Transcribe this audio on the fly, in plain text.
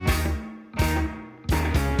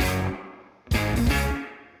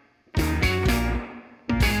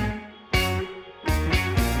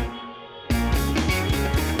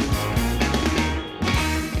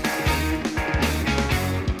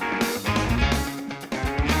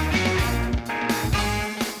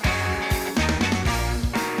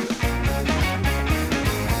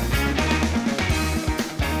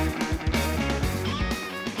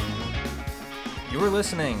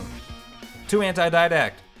listening to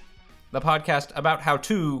Anti-Didact, the podcast about how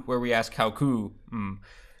to, where we ask how ku.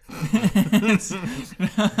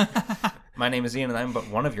 My name is Ian, and I'm but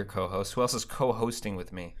one of your co-hosts. Who else is co-hosting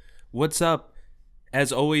with me? What's up?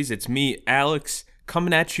 As always, it's me, Alex,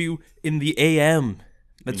 coming at you in the AM.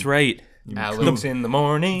 That's right. Alex in the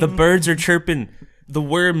morning. The birds are chirping. The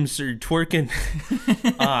worms are twerking.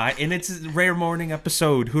 And it's a rare morning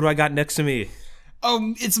episode. Who do I got next to me?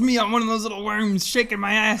 Oh, it's me. I'm one of those little worms shaking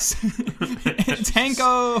my ass. It's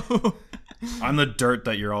Hanko. I'm the dirt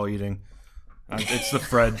that you're all eating. It's the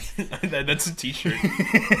Fred. That's a t-shirt.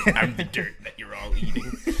 I'm the dirt that you're all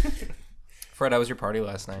eating. Fred, how was your party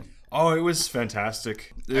last night? Oh, it was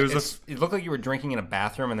fantastic. It looked like you were drinking in a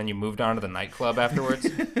bathroom and then you moved on to the nightclub afterwards.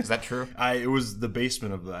 Is that true? It was the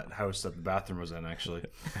basement of that house that the bathroom was in, actually.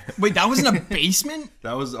 Wait, that was in a basement?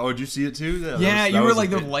 That was. Oh, did you see it too? You were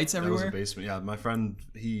like the lights everywhere. That was a basement. Yeah, my friend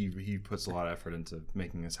he puts a lot of effort into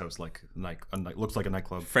making his house looks like a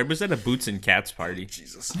nightclub. Fred was at a Boots and Cats party.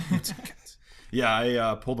 Jesus, Boots and Cats. Yeah,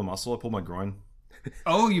 I pulled a muscle. I pulled my groin.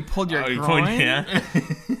 Oh, you pulled your groin? Yeah.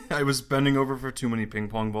 I was bending over for too many ping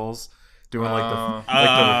pong balls, doing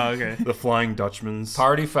the Flying Dutchmans.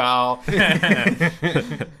 Party foul. It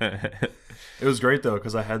was great though,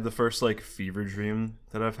 because I had the first fever dream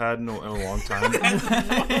that I've had in a long time.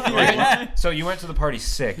 So you went to the party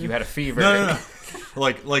sick. You had a fever. No.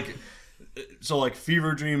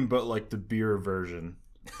 Fever dream, but the beer version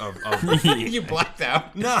of You blacked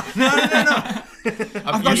out. No.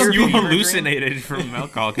 You hallucinated from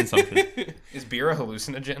alcohol consumption. Is beer a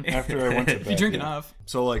hallucinogen? After I went to bed. If you drink enough.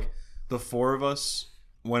 So the four of us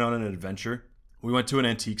went on an adventure. We went to an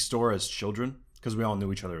antique store as children, because we all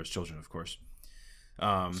knew each other as children, of course.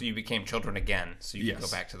 So you became children again, so you could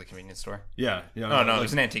Yes. go back to the convenience store? Yeah. Oh, no, it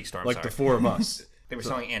was an antique store. I'm sorry. The four of us. They were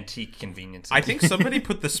selling antique conveniences. I think somebody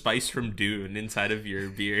put the spice from Dune inside of your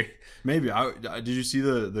beer. Maybe. Did you see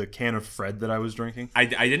the can of Fred that I was drinking? I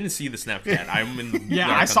didn't see the Snapchat. I'm in the Yeah,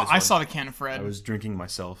 dark I on saw the can of Fred. I was drinking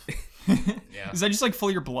myself. Yeah. Is that just full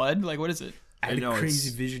of your blood? What is it? I had know, a crazy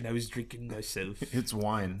it's- vision. I was drinking myself. It's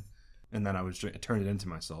wine. And then I turned it into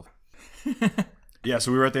myself. Yeah,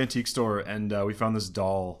 so we were at the antique store, and we found this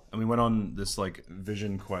doll, and we went on this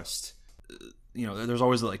vision quest. There's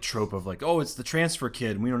always the trope of it's the transfer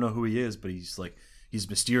kid, and we don't know who he is, but he's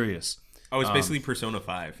mysterious. Oh, it's basically Persona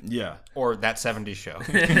 5. Yeah. Or that 70s show.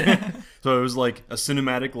 So it was a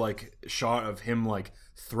cinematic shot of him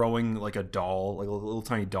throwing a doll, a little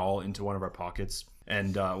tiny doll, into one of our pockets.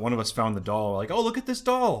 And one of us found the doll. Oh, look at this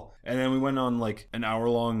doll! And then we went on an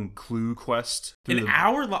hour-long clue quest.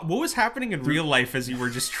 Hour long? What was happening in real life as you were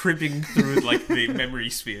just tripping through the memory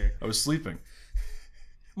sphere? I was sleeping.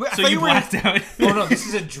 Wait, So you blacked out. Oh, no, this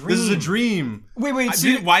is a dream. This is a dream. Wait.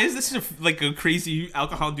 Why is this a crazy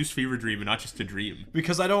alcohol-induced fever dream and not just a dream?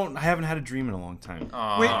 Because I haven't had a dream in a long time.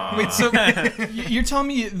 Wait. So you're telling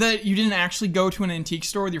me that you didn't actually go to an antique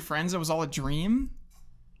store with your friends? It was all a dream?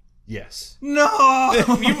 Yes. No.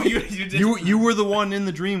 You were the one in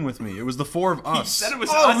the dream with me. It was the four of us. You said it was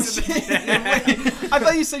Oh, us. shit. Wait, I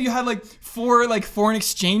thought you said you had four foreign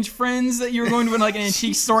exchange friends that you were going to an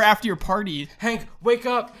antique store after your party. Hank, wake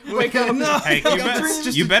up. Wake up. No. Hey,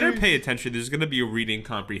 Dream. you better pay attention. There's going to be a reading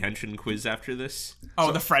comprehension quiz after this.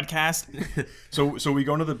 Oh, the Fredcast. So we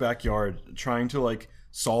go into the backyard trying to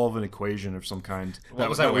solve an equation of some kind. What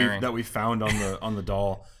was I wearing? That we found on the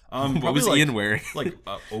doll. What was Ian wearing?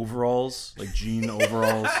 Overalls, jean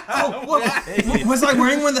overalls. Oh, what? Was I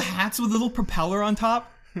wearing one of the hats with a little propeller on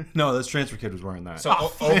top? No, this transfer kid was wearing that.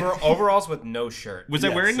 So overalls with no shirt. Was I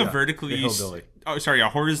wearing a yeah. vertically... The hillbilly. a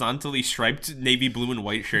horizontally striped navy blue and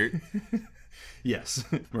white shirt? Yes,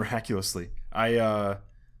 miraculously. So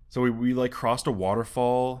we crossed a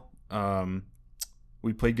waterfall.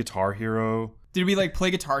 We played Guitar Hero. Did we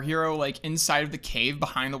play Guitar Hero inside of the cave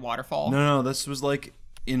behind the waterfall? No, this was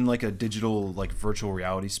in a digital virtual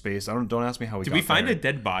reality space. Don't ask me how we Did got we find there. a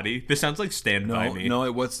dead body? This sounds like Stand By Me. No,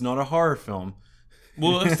 it's not a horror film.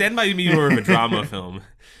 Well, Stand By Me more of a drama film.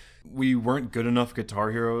 We weren't good enough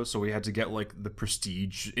Guitar Hero, so we had to get the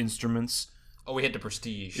prestige instruments. Oh, we had the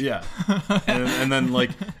prestige. Yeah, and then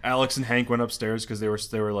Alex and Hank went upstairs because they were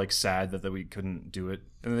sad that we couldn't do it,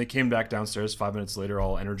 and then they came back downstairs 5 minutes later,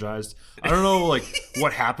 all energized. I don't know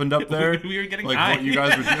what happened up there. We were getting high. What you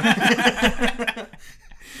guys were doing.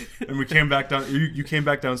 And we came back down. You came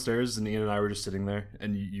back downstairs, and Ian and I were just sitting there,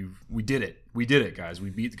 and we did it. We did it, guys. We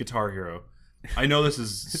beat the Guitar Hero. I know this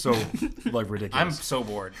is so ridiculous. I'm so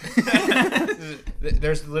bored.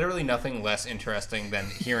 There's literally nothing less interesting than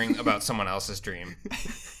hearing about someone else's dream.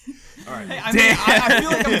 All right. Hey, I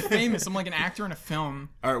feel I'm famous. I'm an actor in a film.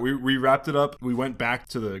 All right, we wrapped it up. We went back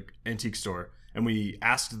to the antique store, and we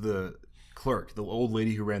asked the clerk, the old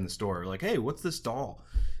lady who ran the store, like, "Hey, what's this doll?"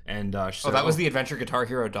 And she said, that was the Adventure Guitar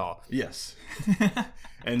Hero doll. yes.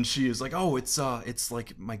 And she is like, "Oh, it's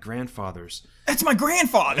like my grandfather's." That's my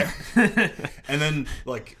grandfather. And then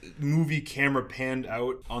like movie camera panned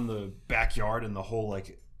out on the backyard and the whole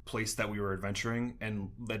like place that we were adventuring, and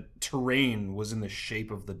the terrain was in the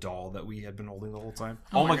shape of the doll that we had been holding the whole time.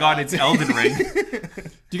 Oh my god, it's Elden Ring.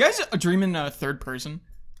 Do you guys dream in third person?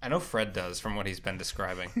 I know Fred does from what he's been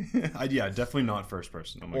describing. Yeah, definitely not first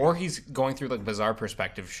person. Oh my Or God. he's going through like bizarre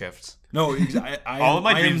perspective shifts. No, All of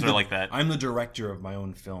my I am dreams are the- like that. I'm the director of my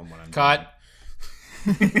own film when I'm Cut.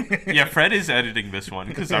 Yeah, Fred is editing this one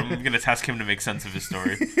because I'm going to task him to make sense of his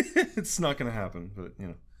story. It's not gonna happen, but you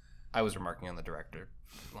know. I was remarking on the director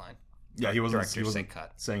line. Yeah, he wasn't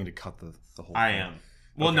cut. saying to cut the whole I thing. am.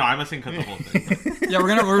 Well, no, I'm not saying cut the whole thing. Yeah, we're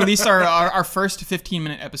gonna release our first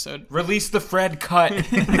 15-minute episode. Release the Fred cut.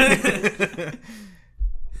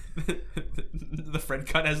 The Fred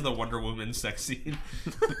cut has the Wonder Woman sex scene.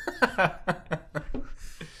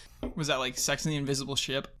 Was that like Sex and the Invisible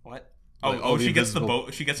Ship? What? Like, Oh, the she gets the invisible-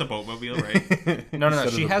 boat. She gets a boatmobile, right? No. Instead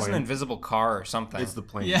of She the has an plane. invisible car or something. It's the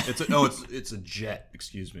plane. Yeah. It's a jet.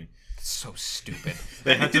 Excuse me. so stupid.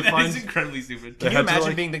 They had to That find. is incredibly stupid. Can you had to, imagine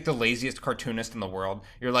like- being like the laziest cartoonist in the world?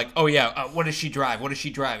 You're like, oh yeah, what does she drive? What does she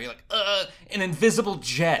drive? You're like, an invisible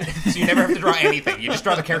jet. So you never have to draw anything. You just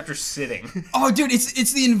draw the character sitting. Oh, dude,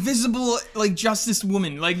 it's the invisible like Justice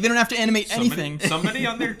Woman. Like they don't have to animate anything. Somebody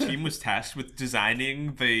on their team was tasked with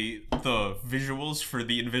designing the visuals for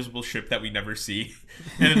the invisible ship that we never see,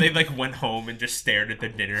 and then they like went home and just stared at the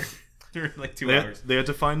dinner for like 2 hours. They had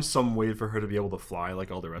to find some way for her to be able to fly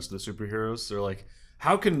like all the rest of the superheroes. They're like,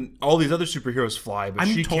 how can all these other superheroes fly, but I'm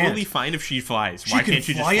she totally can't? fine if she flies. Why can can't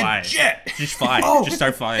she just fly a fly? jet. Just fly. Oh, just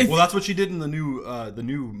start flying. Well, that's what she did in the new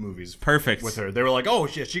movies. Perfect. With her, they were like, oh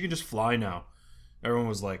shit, she can just fly now. Everyone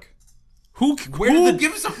was like, Who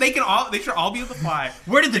give us? They should all be able to fly.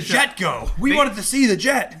 where did the jet go? We wanted to see the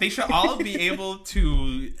jet. They should all be able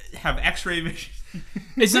to have X-ray vision.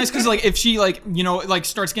 It's nice because like if she like like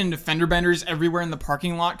starts getting into fender benders everywhere in the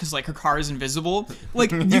parking lot because like her car is invisible,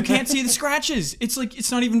 like you can't see the scratches. It's like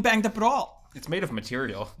it's not even banged up at all. It's made of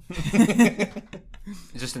material. It's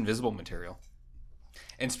just invisible material.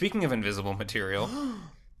 And speaking of invisible material,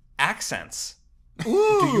 accents. Do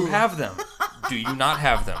you have them? Do you not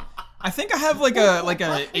have them? I think I have like a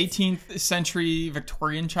 18th century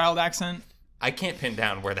Victorian child accent. I can't pin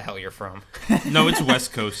down where the hell you're from. No, it's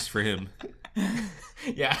West Coast for him.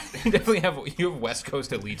 Yeah, you definitely have West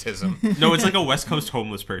Coast elitism. No, it's like a West Coast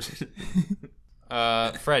homeless person.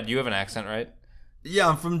 Fred, you have an accent, right? Yeah,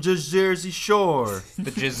 I'm from Jersey Shore.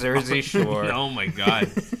 The Jersey Shore. Oh my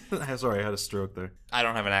god. Sorry, I had a stroke there. I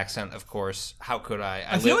don't have an accent, of course. How could I?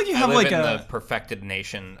 I feel like you have live like in a- the perfected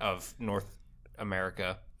nation of North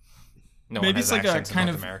America. No Maybe one has it's like a accents in kind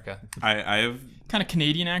North of- America. I have Kind of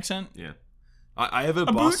Canadian accent. yeah. I have a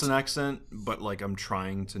boot? Boston accent, but like I'm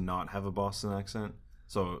trying to not have a Boston accent.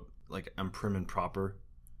 So like I'm prim and proper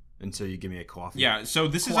until you give me a coffee. Yeah, so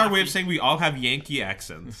this is our way of saying we all have Yankee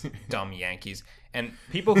accents. Dumb Yankees. And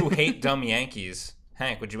people who hate dumb Yankees.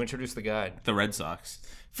 Hank, would you introduce the guide? The Red Sox.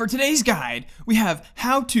 For today's guide, we have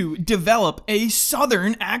how to develop a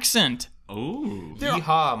Southern accent. Oh.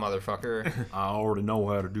 Yeehaw, motherfucker. I already know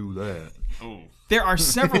how to do that. Oh. There are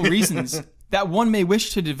several reasons that one may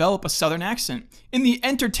wish to develop a Southern accent. In the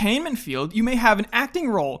entertainment field, you may have an acting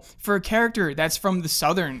role for a character that's from the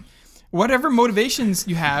Southern. Whatever motivations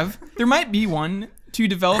you have, there might be one to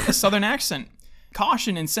develop a Southern accent.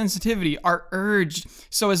 Caution and sensitivity are urged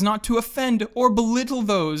so as not to offend or belittle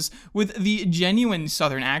those with the genuine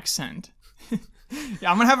Southern accent.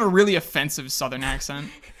 Yeah, I'm gonna have a really offensive Southern accent.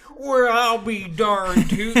 Where I'll be darned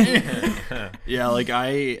too. Yeah, like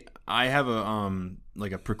I have a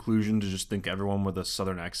like a preclusion to just think everyone with a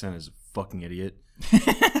Southern accent is a fucking idiot.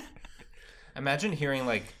 Imagine hearing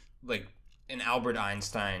like an Albert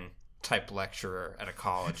Einstein type lecturer at a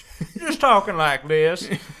college. Just talking like this.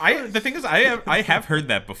 The thing is I have heard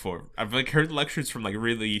that before. I've like heard lectures from like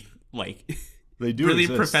really like They do really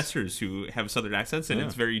exist. professors who have Southern accents, and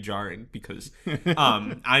it's very jarring because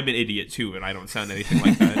I'm an idiot too, and I don't sound anything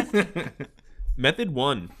like that. Method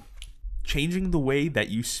 1. Changing the way that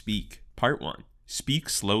you speak. Part 1. Speak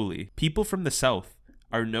slowly. People from the South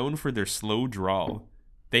are known for their slow drawl.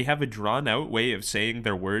 They have a drawn-out way of saying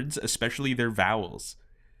their words, especially their vowels.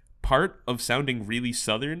 Part of sounding really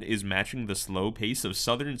Southern is matching the slow pace of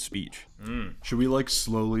Southern speech. Should we like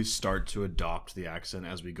slowly start to adopt the accent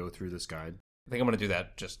as we go through this guide? I think I'm gonna do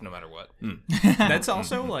that just no matter what. That's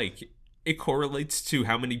also like it correlates to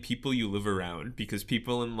how many people you live around, because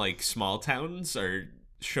people in like small towns are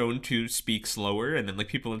shown to speak slower, and then like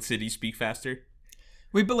people in cities speak faster.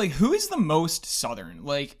 Wait, but like, who is the most southern?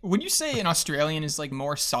 Like, would you say an Australian is like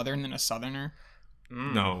more southern than a southerner?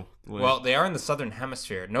 No. What? Well, they are in the southern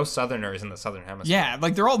hemisphere. No southerners in the southern hemisphere. Yeah,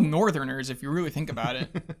 like they're all northerners if you really think about it.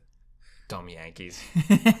 Dumb Yankees.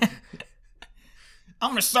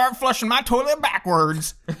 I'm gonna start flushing my toilet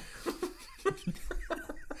backwards.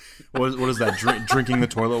 What is that? Drinking the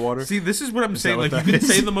toilet water? See, this is what I'm saying. what Like, that you can is?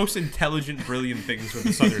 say the most intelligent, brilliant things with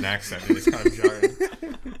a southern accent, and it's kind of jarring.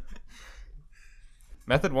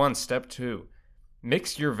 Method 1, Step 2.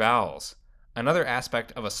 Mix your vowels. Another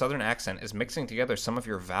aspect of a southern accent is mixing together some of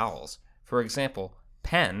your vowels. For example,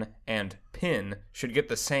 pen and pin should get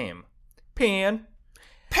the same. Pen.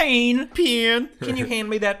 Pain. Pen. Can you hand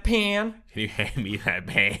me that pen? Can you hand me that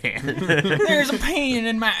pen? There's a pain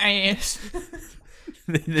in my ass.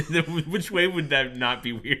 Which way would that not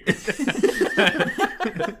be weird?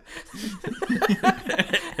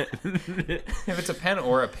 If it's a pen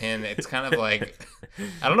or a pin, it's kind of like,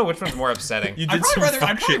 I don't know which one's more upsetting. You I'd did some probably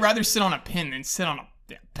fuck shit. rather sit on a pin than sit on a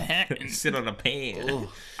pen. Sit on a pan.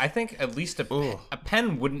 I think at least a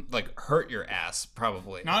pen wouldn't like hurt your ass,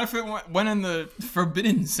 probably. Not if it went in the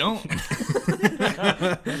forbidden zone.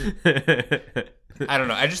 I don't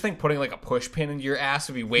know. I just think putting like a push pin into your ass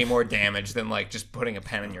would be way more damage than like just putting a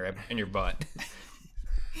pen in your butt.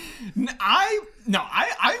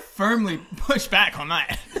 I firmly push back on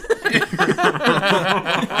that.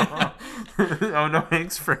 Oh no,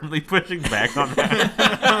 Hank's firmly pushing back on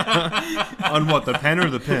that. On what? The pen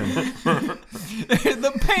or the pin?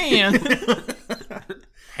 The pan.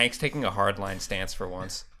 Hank's taking a hardline stance for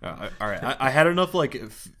once. All right. I had enough like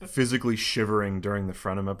physically shivering during the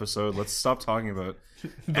Frenum episode. Let's stop talking about.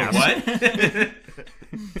 What?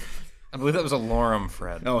 I believe that was a lorem,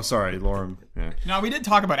 Fred. Oh, sorry, Lorem. Yeah. No, we did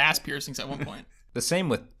talk about ass piercings at one point. The same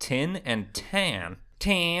with tin and tan.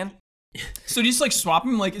 Tan. So do you just like swap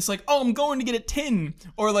them? Like it's like, oh, I'm going to get a tin,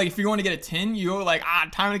 or like if you're going to get a tin, you go like,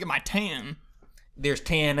 time to get my tan. There's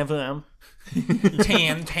 10 of them.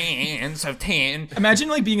 10 tans of 10. Imagine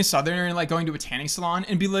like being a southerner and like going to a tanning salon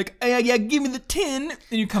and be like, hey, yeah, give me the tin,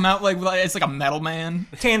 and you come out like it's like a metal man.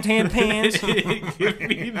 Tan pans. Give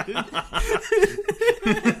me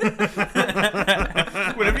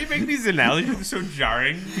Whenever you make these analogies, it's so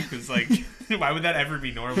jarring because, like, why would that ever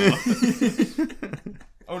be normal?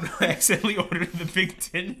 Oh no, I accidentally ordered the Big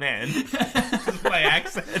Tin Man. That's my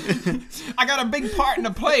accent. I got a big part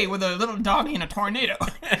to play with a little doggy in a tornado.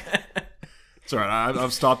 It's all right.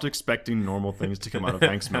 I've stopped expecting normal things to come out of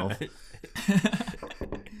Hank's mouth.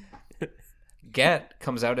 Get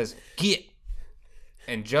comes out as get.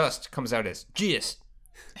 And just comes out as gist.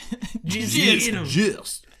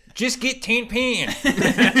 Just get 10 pan.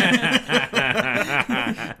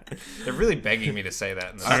 They're really begging me to say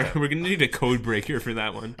that in this step. We're gonna need a code breaker for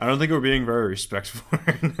that one. I don't think we're being very respectful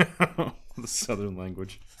right now. The Southern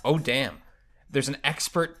language. Oh, damn. There's an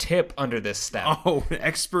expert tip under this step. Oh, an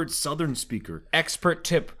expert Southern speaker. Expert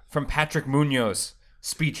tip from Patrick Munoz,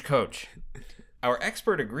 speech coach. Our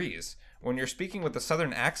expert agrees. When you're speaking with a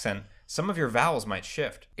Southern accent, some of your vowels might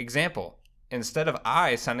shift. Example, instead of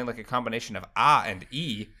I sounding like a combination of ah and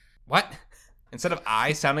e. What? Instead of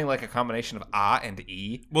I sounding like a combination of ah and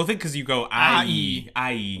e. Well, think because you go I-E.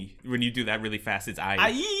 When you do that really fast, it's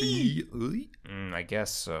I-E. I guess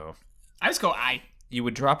so. I just go I. You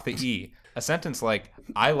would drop the e. A sentence like,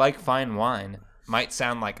 I like fine wine, might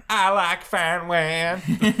sound like, I like fine wine.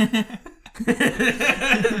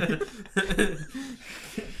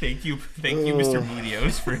 Thank you, Mr.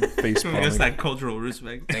 Munoz, for giving us that cultural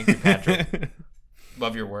respect. Thank you, Patrick.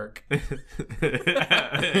 Love your work.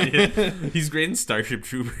 He's great in Starship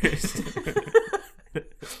Troopers.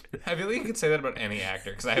 I feel like you could say that about any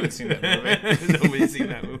actor, because I haven't seen that movie. Nobody's seen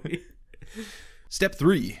that movie. Step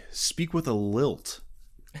 3. Speak with a lilt.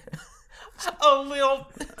 Oh, Lil.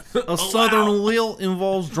 A Southern lilt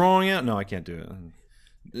involves drawing out... No, I can't do it.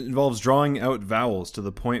 It involves drawing out vowels to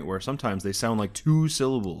the point where sometimes they sound like 2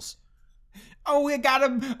 syllables. Oh, we got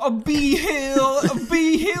a bee hill, a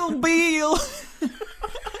bee hill beal.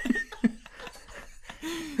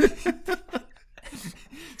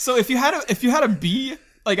 So if you had a bee,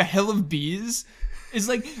 like a hill of bees, it's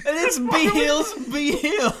like it's bee hills, bee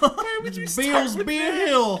hill. Beals, be a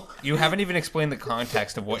hill. You haven't even explained the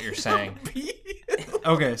context of what you're saying.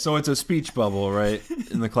 Okay, so it's a speech bubble, right?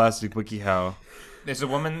 In the classic WikiHow. There's a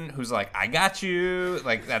woman who's like, I got you.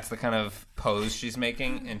 Like, that's the kind of pose she's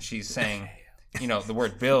making. And she's saying, you know, the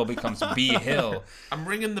word Bill becomes bee hill. I'm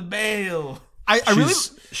ringing the bell. I really,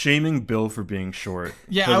 She's shaming Bill for being short.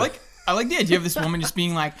 yeah, But I like the idea of this woman just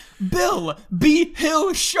being like, Bill, bee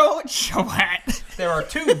hill short. There are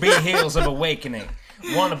 2 bee hills of awakening.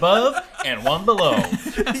 One above and one below.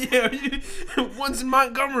 Yeah, one's in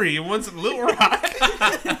Montgomery and one's in Little Rock.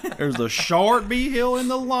 There's the short bee hill and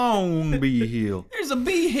the long bee hill. There's a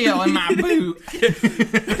bee hill in my boot.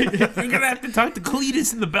 You're gonna have to talk to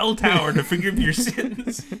Cletus in the bell tower to forgive your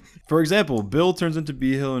sins. For example, Bill turns into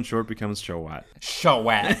bee hill and short becomes Showat.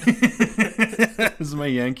 Showat. Is my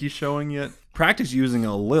Yankee showing yet? Practice using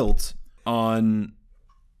a lilt on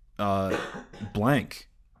blank.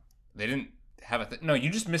 They didn't have a no, you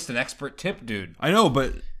just missed an expert tip, dude. I know,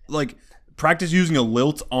 but like practice using a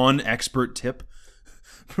lilt on expert tip.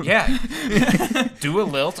 Yeah. Do a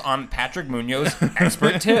lilt on Patrick Munoz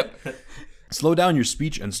expert tip. Slow down your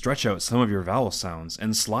speech and stretch out some of your vowel sounds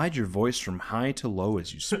and slide your voice from high to low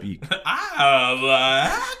as you speak. Okay.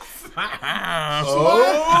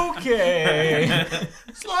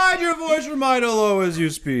 Slide your voice from high to low as you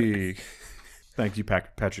speak. Thank you,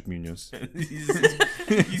 Patrick Munoz.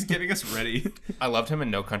 He's getting us ready. I loved him in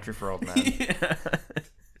No Country for Old Men.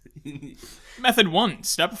 Method 1,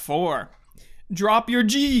 step 4. Drop your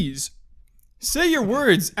G's. Say your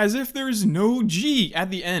words as if there is no G at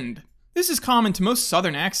the end. This is common to most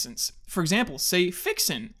Southern accents. For example, say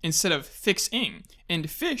fixin' instead of fixing, and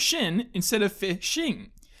fishin' instead of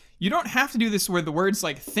fishing. You don't have to do this with the words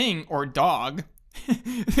like thing or dog.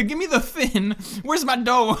 Give me the fin. Where's my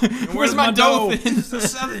dough? Where's my dough fin? It's a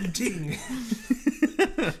Southern ting.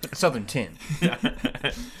 Southern tin.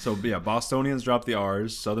 So yeah, Bostonians drop the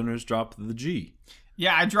R's, Southerners drop the G.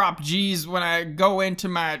 Yeah, I drop G's when I go into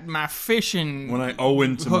my fishing When I owe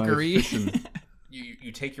into hookery. my fishing.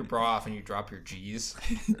 You take your bra off and you drop your G's.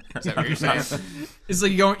 Is that what you're saying? It's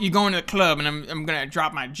like you go into the club and I'm gonna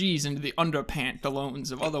drop my G's into the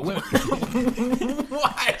underpantalones of other women.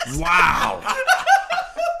 What? Wow.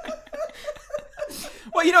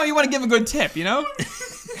 Well, you want to give a good tip, You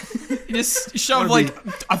just shove like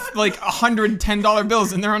 $110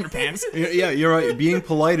 bills in their underpants. Yeah, you're right. Being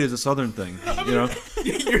polite is a Southern thing. Your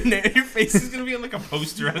face is gonna be on like a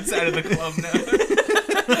poster outside of the club now.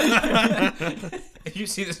 If you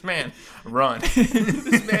see this man, run.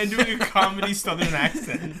 This man doing a comedy Southern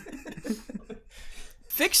accent.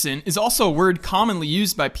 Fixin' is also a word commonly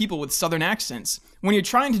used by people with Southern accents when you're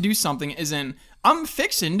trying to do something as in, I'm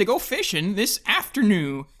fixin' to go fishing this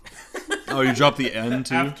afternoon. Oh, you drop the N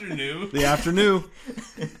too? Afternoon. The afternoon.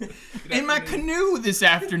 In my canoe this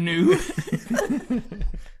afternoon.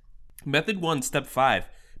 Method 1, step 5.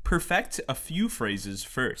 Perfect a few phrases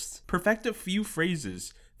first. Perfect a few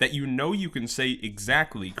phrases that you know you can say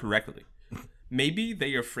exactly correctly. Maybe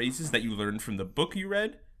they are phrases that you learned from the book you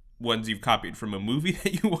read, ones you've copied from a movie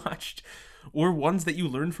that you watched, or ones that you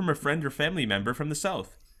learned from a friend or family member from the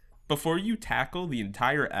South. Before you tackle the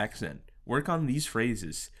entire accent, work on these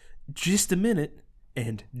phrases. Just a minute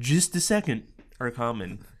and just a second are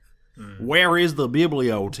common. Where is the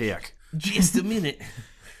bibliothèque? Just a minute.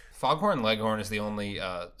 Foghorn Leghorn is the only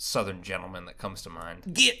Southern gentleman that comes to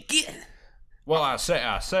mind. Get. Well, I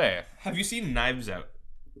say. Have you seen Knives Out?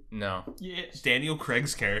 No. Yes. Daniel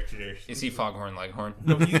Craig's character. Is he Foghorn Leghorn?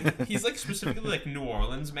 No, he's like specifically like New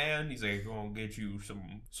Orleans man. He's like, gonna get you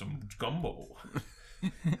some gumbo.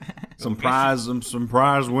 Some prize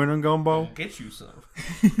winning gumbo. Get you some.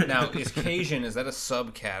 Now, is Cajun, is that a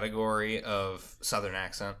subcategory of Southern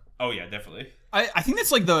accent? Oh yeah, definitely. I think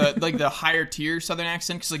that's like the higher tier Southern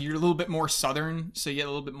accent because like you're a little bit more Southern, so you get a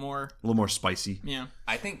little bit more. A little more spicy. Yeah.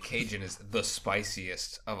 I think Cajun is the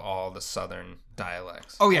spiciest of all the Southern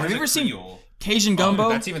dialects. Oh yeah, have you ever seen Cajun gumbo?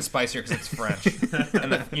 That's even spicier because it's French.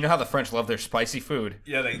 And you know how the French love their spicy food.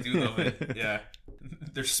 Yeah, they do love it. Yeah,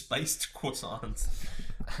 they're spiced croissants.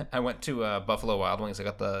 I went to Buffalo Wild Wings. I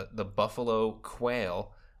got the buffalo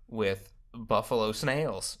quail with buffalo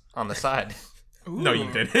snails on the side. Ooh. No,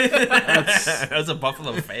 you didn't. That was a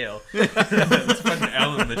buffalo fail. Let's put an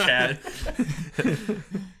L in the chat.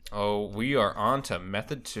 Oh, we are on to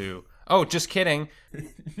method 2. Oh, just kidding.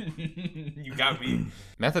 You got me.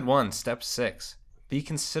 Method 1, step 6. Be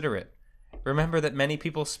considerate. Remember that many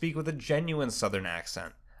people speak with a genuine Southern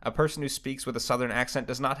accent. A person who speaks with a Southern accent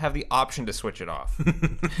does not have the option to switch it off.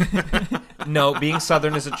 No, being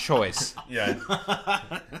Southern is a choice. Yeah.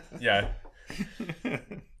 Yeah.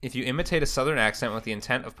 If you imitate a Southern accent with the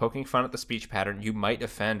intent of poking fun at the speech pattern, you might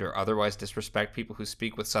offend or otherwise disrespect people who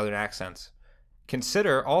speak with Southern accents.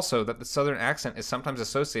 Consider also that the Southern accent is sometimes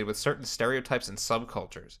associated with certain stereotypes and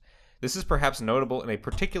subcultures. This is perhaps notable in a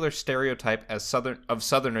particular stereotype of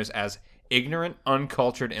Southerners as ignorant,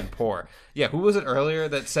 uncultured, and poor. Yeah, who was it earlier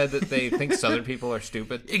that said that they think Southern people are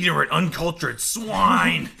stupid? Ignorant, uncultured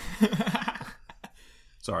swine.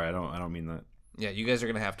 Sorry, I don't mean that. Yeah, you guys are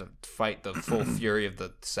gonna have to fight the full fury of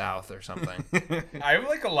the South or something. I have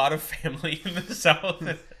like a lot of family in the South.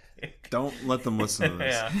 Don't let them listen to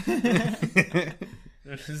this. Yeah. I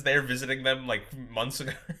was there visiting them like months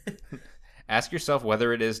ago. Ask yourself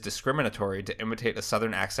whether it is discriminatory to imitate a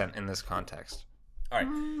Southern accent in this context. All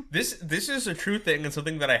right, this is a true thing and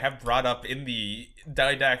something that I have brought up in the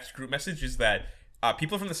Didact group message is that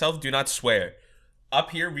people from the South do not swear.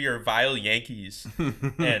 Up here, we are vile Yankees,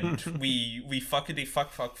 and we fuckity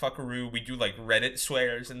fuckaroo. We do like Reddit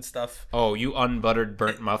swears and stuff. Oh, you unbuttered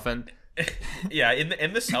burnt muffin. Yeah,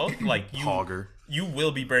 in the South, like Hogger. you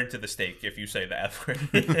will be burnt to the stake if you say the F word.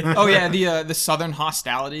 Oh yeah, the Southern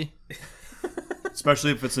hostility.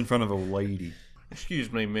 Especially if it's in front of a lady. Excuse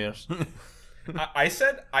me, miss. I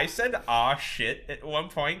said ah shit at one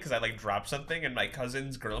point because I like dropped something, and my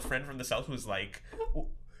cousin's girlfriend from the South was like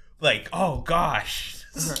oh gosh.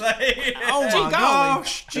 It's like, Oh my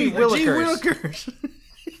gosh, Gee willikers.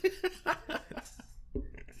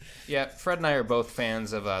 Yeah, Fred and I are both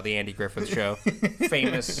fans of the Andy Griffith Show.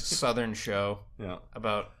 Famous Southern show Yeah.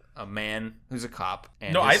 about a man who's a cop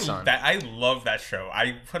and no, his son. I love that show.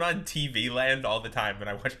 I put on TV Land all the time when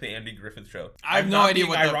I watch the Andy Griffith Show. I have I'm no not idea being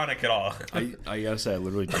what the- ironic at all. I gotta say, I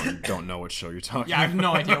literally don't know what show you're talking Yeah, I have about.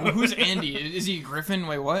 no idea. Well, who's Andy? Is he Griffin?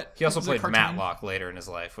 Wait, what? He also Is it a played cartoon? Matlock later in his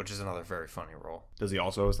life, which is another very funny role. Does he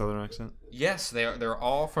also have a Southern accent? Yes, they're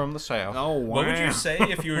all from the South. Oh, wow. What would you say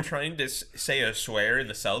if you were trying to say a swear in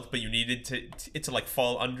the South, but you needed it to like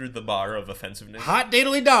fall under the bar of offensiveness? Hot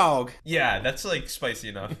diddly dog. Yeah, that's like spicy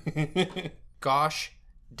enough. Gosh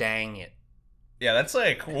dang it. Yeah, that's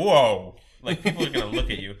like whoa. Like people are gonna look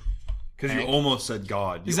at you. Because you almost said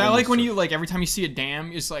God. Is that like when you like every time you see a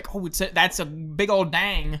dam, it's like, oh, that's a big old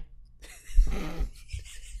dang.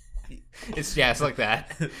 It's like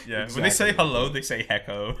that. Yeah, when they say hello, they say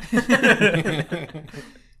hecko.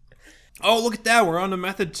 Oh, look at that. We're on to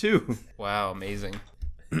method 2. Wow, amazing.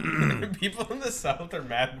 People in the South are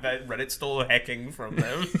mad that Reddit stole hecking from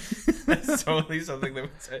them. That's totally something they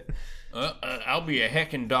would say. I'll be a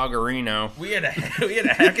heckin' doggerino. We had a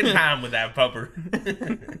hecking time with that pupper.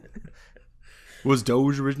 Was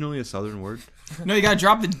Doge originally a Southern word? No, you gotta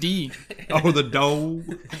drop the D. Oh, the dough.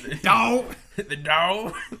 Dog. The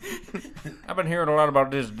dog. I've been hearing a lot about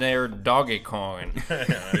this there doggy coin.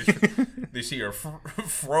 They see your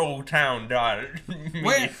fro town dot.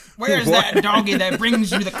 Where's that doggy that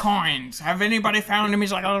brings you the coins? Have anybody found him?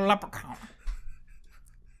 He's like a leprechaun.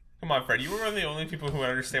 Come on, Fred. You were one of the only people who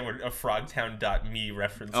understand what a frogtown.me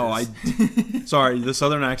reference is. Oh, sorry, the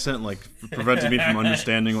Southern accent like prevented me from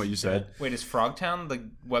understanding what you said. Wait, is Frogtown the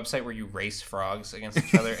website where you race frogs against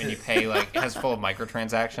each other and you pay like has full of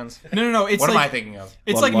microtransactions? No. It's What like, am I thinking of?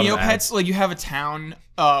 It's Lot like of Neopets. ads. Like you have a town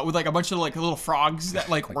with like a bunch of like little frogs that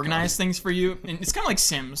like organize things for you, and it's kind of like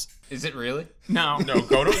Sims. Is it really? No. No,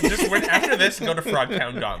 go to after this. Go to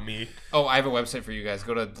frogtown.me. Oh, I have a website for you guys.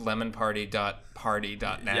 Go to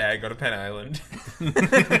lemonparty.party.net. Yeah, go to Penn Island.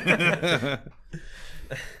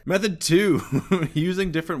 Method 2,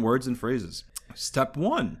 using different words and phrases. Step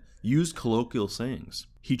 1, use colloquial sayings.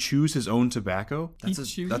 He chews his own tobacco. That's a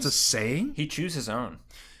saying? He chews his own.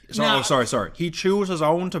 Sorry. He chews his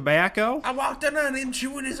own tobacco? I walked in on him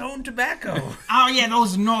chewing his own tobacco. Oh yeah,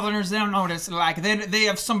 those Northerners, they don't know this. Like they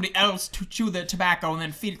have somebody else to chew their tobacco and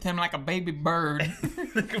then feed it to them like a baby bird.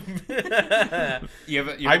 I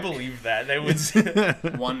believe that. That was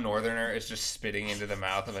One northerner is just spitting into the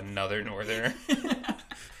mouth of another northerner.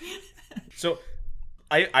 so.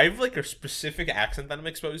 I have like a specific accent that I'm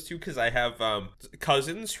exposed to because I have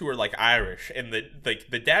cousins who are like Irish, and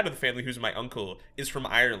the dad of the family, who's my uncle, is from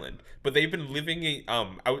Ireland, but they've been living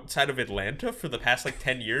outside of Atlanta for the past like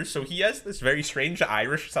 10 years, so he has this very strange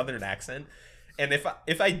Irish Southern accent. And if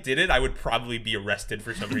I did it, I would probably be arrested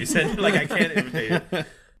for some reason. Like I can't imitate it,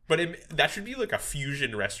 but that should be like a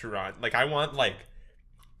fusion restaurant. Like I want like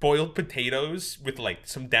boiled potatoes with like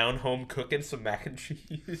some down home cooking, some mac and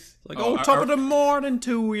cheese. Like, top of the morning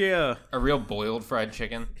to you. A real boiled fried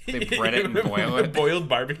chicken. They bread it and boil it. Boiled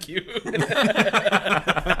barbecue.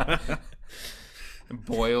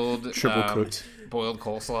 Boiled Triple cooked. Boiled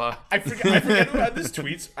coleslaw. I forget who had this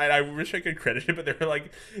tweets, and I wish I could credit it, but they were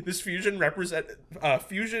like this fusion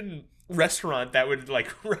restaurant that would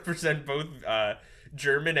like represent both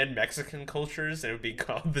German and Mexican cultures, and it would be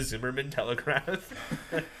called the Zimmerman Telegraph.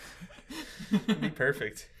 It'd be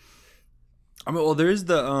perfect. I mean, well, there is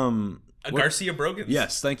the Garcia Brogans.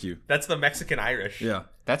 Yes, thank you. That's the Mexican Irish. Yeah,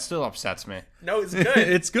 That still upsets me. No, it's good.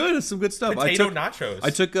 it's good. It's some good stuff. Potato nachos. I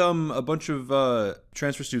took a bunch of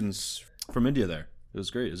transfer students from India there. It was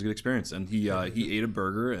great. It was a good experience. And he ate a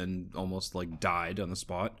burger and almost like died on the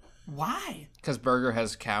spot. Why? Because burger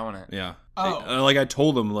has cow in it. Yeah. Oh. I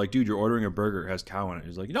told him, like, dude, you're ordering a burger. It has cow in it.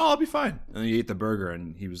 He's like, no, I'll be fine. And then he ate the burger,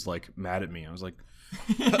 and he was, like, mad at me. I was like,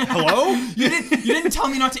 hello? You didn't tell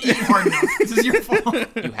me not to eat it hard enough. This is your fault.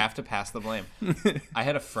 You have to pass the blame. I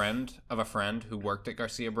had a friend of a friend who worked at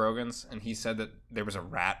Garcia Brogan's, and he said that there was a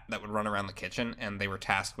rat that would run around the kitchen, and they were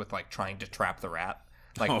tasked with, like, trying to trap the rat.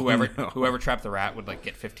 Like, whoever trapped the rat would, like,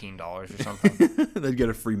 get $15 or something. They'd get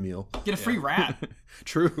a free meal. Get a free rat.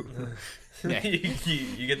 True. Yeah.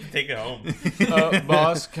 you get to take it home.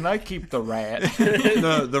 Boss, can I keep the rat?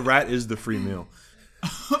 No, the rat is the free meal.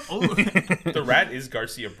 The rat is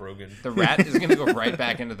Garcia Brogan. The rat is going to go right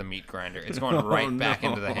back into the meat grinder. It's going right back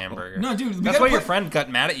into the hamburger. No, dude. That's why your friend got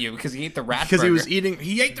mad at you, because he ate the rat Because burger.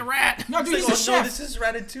 he ate the rat. No, dude, he's a chef. This is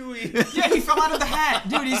Ratatouille. Yeah, he fell out of the hat.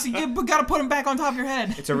 Dude, you gotta put him back on top of your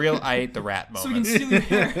head. It's a real I ate the rat So we can moment. steal your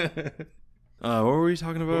hair. What were we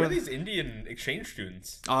talking Who are about? these Indian exchange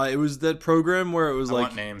students? It was that program where it was I like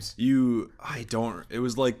want names. it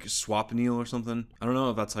was like Swapnil or something. I don't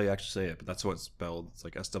know if that's how you actually say it, but that's what it's spelled. It's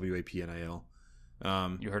like SWAPNIL.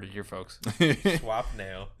 You heard it here, folks. Swap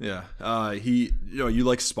nail. Yeah. You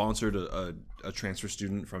like sponsored a transfer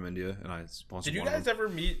student from India, and I sponsored Did you one guys of them. ever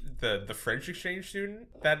meet the French exchange student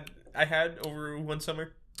that I had over one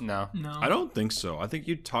summer? No. No. I don't think so. I think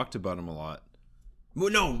you talked about him a lot. Well,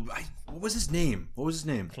 no, what was his name?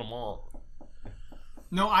 Clement.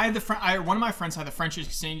 No, I had one of my friends had a French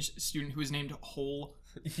exchange student who was named Hole.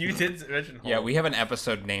 You did mention Hole. Yeah, we have an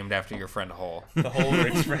episode named after your friend Hole. The Hole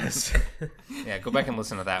Express. Yeah, go back and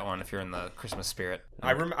listen to that one if you're in the Christmas spirit.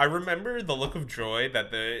 I remember the look of joy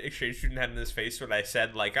that the exchange student had in his face when I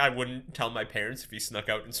said, like, I wouldn't tell my parents if he snuck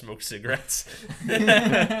out and smoked cigarettes.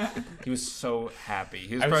 He was so happy.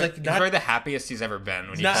 He was, I was probably, like, he was not- probably the happiest he's ever been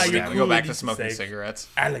when he Nah, told you're me to cool, go back he to can smoking say. cigarettes.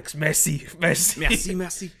 Alex, messy.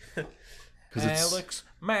 Messy. Alex,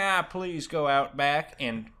 may I please go out back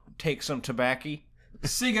and take some tobacco?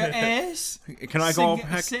 Cigarettes. Can I go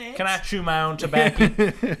back? Can I chew my own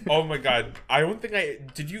tobacco? Oh my god. I don't think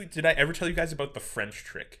did I ever tell you guys about the French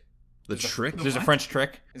trick? The trick? There's a French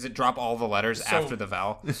trick. Is it drop all the letters So- after the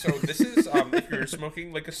vowel? So this is if you're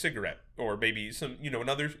smoking like a cigarette or maybe some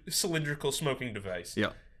another cylindrical smoking device. Yeah.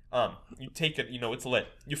 You take it, it's lit.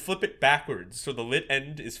 You flip it backwards so the lit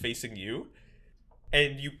end is facing you,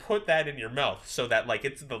 and you put that in your mouth so that like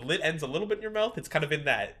it's the lit end's a little bit in your mouth. It's kind of in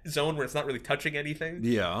that zone where it's not really touching anything.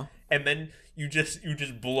 Yeah. And then you just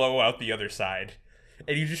blow out the other side.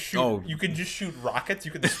 And you just shoot. Oh. You can just shoot rockets.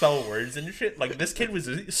 You can spell words and shit. Like this kid was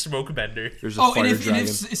a smoke bender. There's a Oh, fire and if dragon.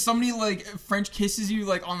 somebody like French kisses you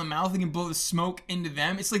like on the mouth, they can blow the smoke into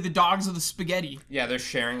them. It's like the dogs of the spaghetti. Yeah, they're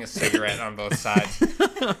sharing a cigarette on both sides.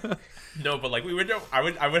 No, but like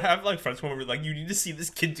I would have like friends come over like, you need to see this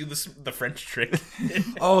kid do the French trick.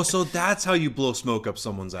 Oh, so that's how you blow smoke up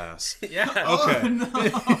someone's ass. Yeah. Okay.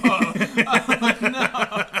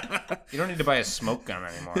 You don't need to buy a smoke gun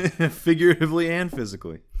anymore. Figuratively and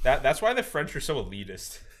physically. That's why the French are so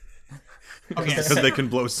elitist. Okay, Because they can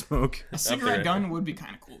blow smoke. a cigarette gun would be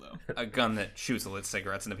kind of cool though. A gun that shoots lit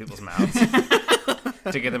cigarettes into people's mouths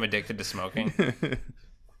to get them addicted to smoking.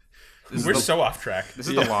 We're so off track. This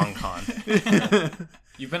is the long con.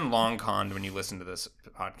 You've been long conned when you listen to this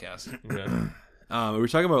podcast. Yeah. We were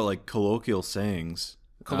talking about like colloquial sayings.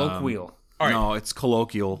 Colloquial. All right. No, it's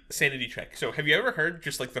colloquial. Sanity check. So, have you ever heard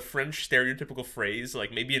just like the French stereotypical phrase,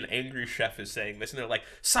 like maybe an angry chef is saying this, and they're like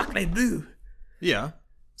 "sacre bleu," Yeah.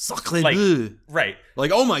 Sacre like bleu. right? Like,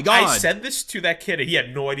 oh my god. I said this to that kid, and he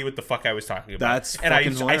had no idea what the fuck I was talking about. That's and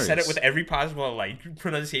fucking I said hilarious. it with every possible like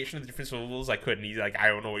pronunciation of the different syllables I could, and he's like, I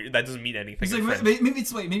don't know, that doesn't mean anything. It's in like French. maybe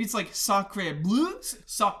it's like sacre bleu,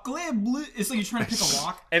 sacre bleu. It's like you're trying to pick a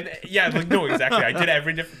lock. And yeah, like no, exactly. I did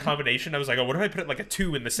every different combination. I was like, oh, what if I put like a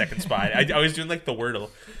 2 in the second spot? I was doing like the Wordle.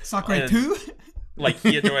 Sacre And- two. Like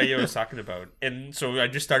he had no idea what I was talking about, and so I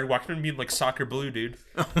just started walking and being like soccer blue, dude.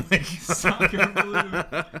 Sacre bleu.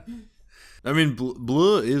 I mean,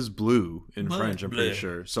 bleu is blue in Bleu. French, I'm pretty Bleu.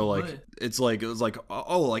 sure. So, like, Bleu. it was like,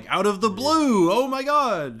 oh, like out of the blue. Oh my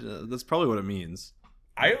god. That's probably what it means.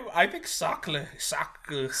 I think sacre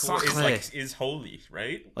is holy,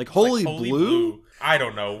 right? Like holy blue? I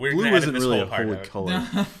don't know. We're Blue gonna edit isn't this really whole a part holy out.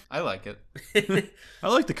 color. I like it. I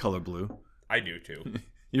like the color blue. I do too.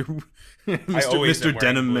 You're always am Mr. wearing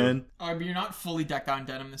Denim blue. Man. Oh, but you're not fully decked out in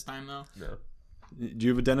denim this time though. No. Do you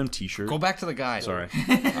have a denim t-shirt? Go back to the guy. Sorry.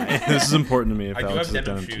 This is important to me if I do Alex have has a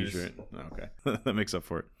denim denim shoes. t-shirt. Okay. That makes up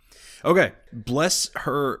for it. Okay. Bless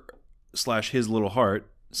her / his little heart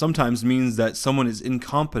sometimes means that someone is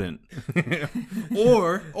incompetent.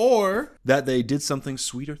 or that they did something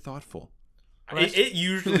sweet or thoughtful. It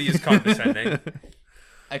usually is condescending.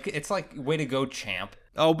 It's like, way to go, champ.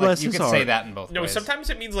 Oh, bless Like, you his could heart. say that in both No, ways. sometimes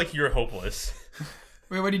it means like you're hopeless.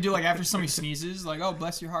 Wait, what do you do like after somebody sneezes? Like, oh,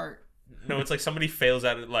 bless your heart. No, it's like somebody fails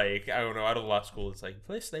out of like I don't know out of law school. It's like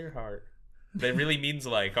bless their heart. That really means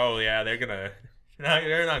like oh yeah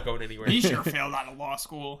they're not going anywhere. He sure failed out of law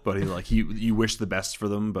school. But you wish the best for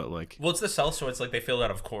them, but like Well, it's the South, so it's like they failed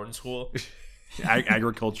out of corn school.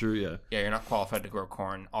 agriculture, yeah. Yeah, you're not qualified to grow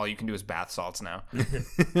corn. All you can do is bath salts now.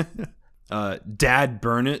 Dad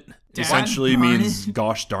burn it Dad essentially burn means it?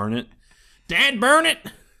 gosh darn it. Dad, burn it!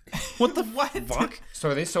 What the fuck? So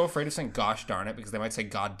are they so afraid of saying gosh darn it because they might say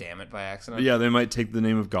god damn it by accident? Yeah, they might take the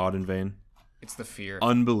name of God in vain. It's the fear.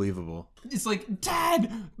 Unbelievable. It's like,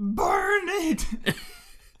 Dad, burn it.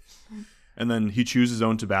 And then he chews his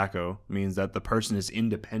own tobacco means that the person is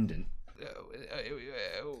independent.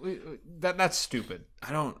 That's stupid.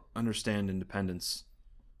 I don't understand independence.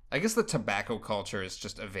 I guess the tobacco culture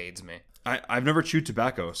just evades me. I've never chewed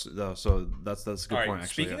tobacco, so that's a good All right. point.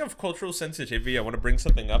 Actually, Speaking yeah. of cultural sensitivity, I want to bring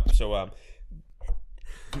something up. So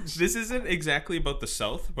this isn't exactly about the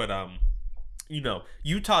South, but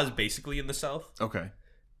Utah is basically in the South. Okay.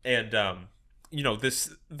 And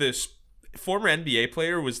this former NBA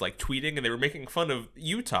player was like tweeting, and they were making fun of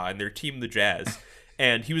Utah and their team, the Jazz.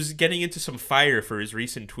 And he was getting into some fire for his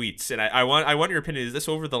recent tweets. And I want your opinion. Is this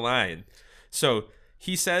over the line? So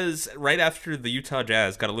he says right after the Utah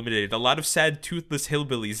Jazz got eliminated, a lot of sad toothless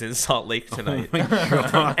hillbillies in Salt Lake tonight.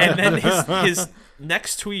 And then his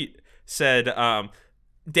next tweet said,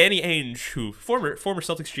 Danny Ainge, who former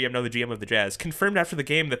Celtics GM, now the GM of the Jazz, confirmed after the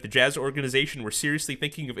game that the Jazz organization were seriously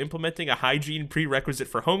thinking of implementing a hygiene prerequisite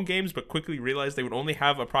for home games, but quickly realized they would only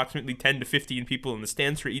have approximately 10 to 15 people in the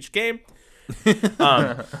stands for each game.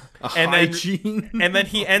 Hygiene. And then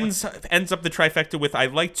he ends up the trifecta with,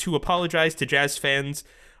 I'd like to apologize to Jazz fans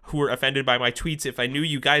who were offended by my tweets. If I knew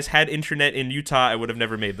you guys had internet in Utah, I would have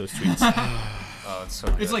never made those tweets. Oh, it's so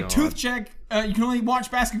good. It's like tooth check. You can only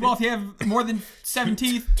watch basketball if you have more than 7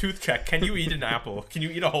 teeth. Tooth check. Can you eat an apple? Can you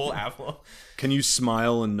eat a whole apple? Can you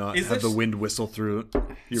smile and not Is have the this- wind whistle through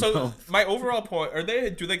your So mouth? my overall point,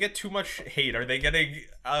 do they get too much hate? Are they getting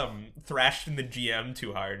thrashed in the GM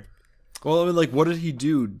too hard? Well, I mean, like, what did he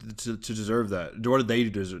do to deserve that? What did they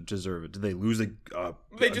deserve it? Did they lose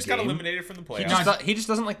They just got game? eliminated from the playoffs. He just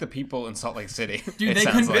doesn't like the people in Salt Lake City. Dude, it they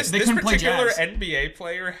sounds couldn't- like. they This couldn't play particular Jazz. NBA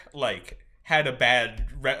player had a bad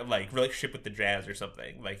relationship with the Jazz or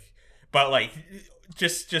something. But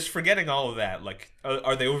just forgetting all of that.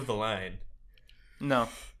 Are they over the line? No.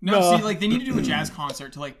 No, see, they need to do a jazz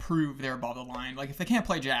concert to prove they're above the line. If they can't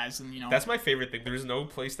play jazz, then That's my favorite thing. There's no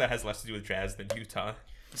place that has less to do with Jazz than Utah.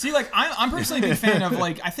 See, I'm personally a big fan of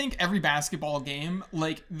I think every basketball game,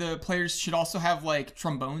 the players should also have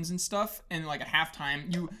trombones and stuff, and at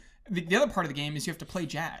halftime, the other part of the game is you have to play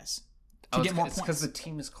jazz to get more It's points. because the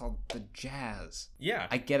team is called the Jazz. Yeah.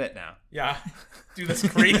 I get it now. Yeah. Dude, that's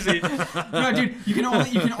crazy. No, dude, you can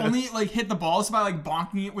only hit the balls by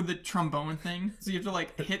bonking it with the trombone thing. So you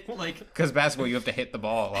have to hit Because basketball, you have to hit the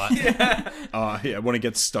ball a lot. Yeah, when it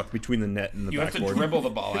gets stuck between the net and the You have backboard. to dribble the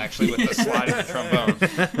ball, actually, with the slide of the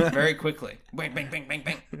trombone. Very quickly. Bang, bang, bang, bang,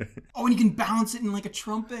 bang. Oh, and you can balance it in a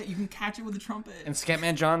trumpet. You can catch it with a trumpet. And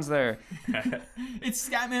Scatman John's there. It's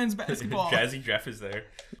Scatman's basketball. Jazzy Jeff is there.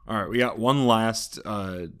 All right, we got one last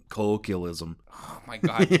colloquialism. Oh, my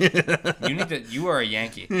God. You are a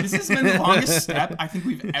Yankee. This has been the longest step I think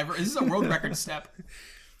we've ever. This is a world record step.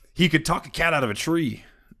 He could talk a cat out of a tree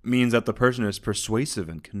means that the person is persuasive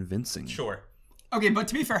and convincing. Sure. Okay, but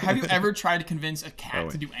to be fair, have you ever tried to convince a cat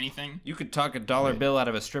to do anything? You could talk a dollar bill out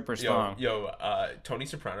of a stripper's thong. Tony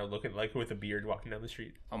Soprano looking with a beard walking down the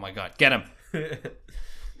street. Oh, my God. Get him.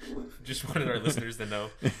 Just wanted our listeners to know.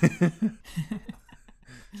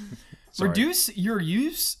 Sorry. Reduce your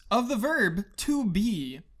use of the verb to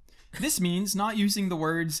be. This means not using the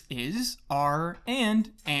words is, are,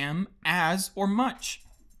 and, am, as, or much.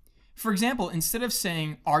 For example, instead of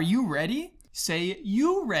saying, are you ready? Say,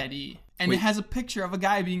 you ready. And it has a picture of a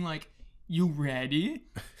guy being like, you ready?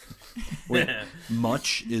 Wait,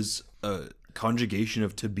 much is a conjugation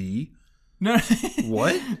of to be? No.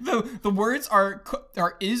 What? The words are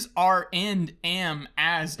is, are, and, am,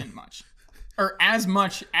 as, and much. Or as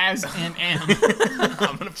much as and am.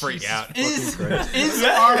 I'm going to freak out. Is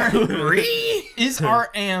are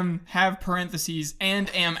am have parentheses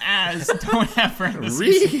and am as don't have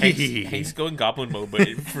parentheses. Hank's going goblin mode, but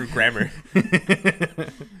for grammar.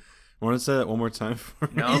 Want to say that one more time?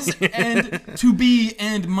 No. Is and to be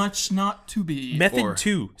and much not to be. Method Or-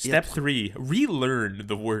 2, step 3, relearn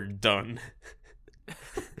the word done.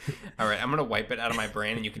 All right, I'm gonna wipe it out of my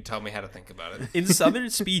brain, and you can tell me how to think about it. In Southern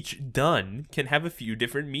speech, done can have a few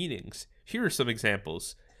different meanings. Here are some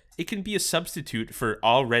examples. It can be a substitute for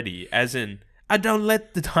already, as in, I don't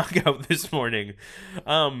let the dog out this morning.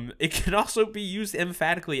 It can also be used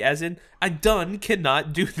emphatically, as in, I done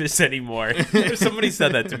cannot do this anymore. Somebody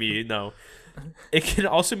said that to me. No. It can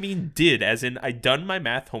also mean did, as in, I done my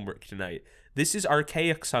math homework tonight. This is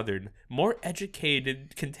archaic Southern. More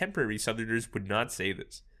educated contemporary Southerners would not say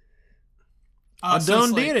this. I it's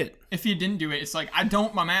done like, did it. If you didn't do it, it's like, I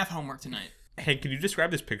don't my math homework tonight. Hank, can you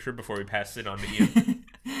describe this picture before we pass it on to Ian?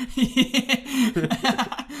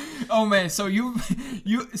 Oh man, so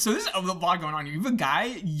so there's a lot going on here. You have a guy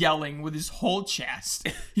yelling with his whole chest.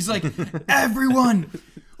 He's like, everyone,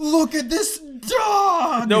 look at this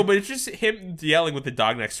dog. No, but it's just him yelling with the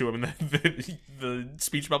dog next to him, and the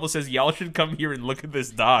speech bubble says, y'all should come here and look at this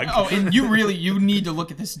dog. Oh, and you need to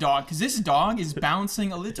look at this dog, because this dog is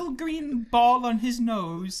bouncing a little green ball on his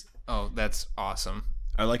nose. Oh, that's awesome.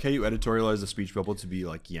 I like how you editorialized the speech bubble to be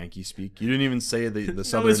like Yankee speak. You didn't even say the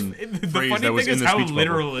southern the phrase funny that was thing in is the how speech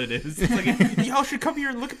literal bubble. it is. It's like, y'all should come here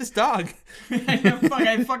and look at this dog.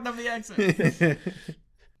 I fucked up the accent.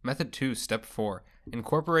 Method 2, step 4.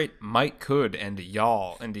 Incorporate might, could, and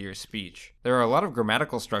y'all into your speech. There are a lot of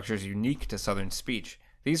grammatical structures unique to Southern speech.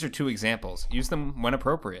 These are 2 examples. Use them when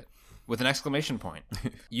appropriate. With an exclamation point.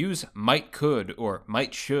 Use might, could, or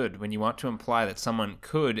might, should when you want to imply that someone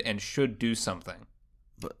could and should do something.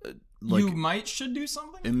 Like You should do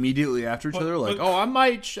something? immediately after each other, like, but- oh, I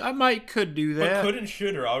might could do But that. could and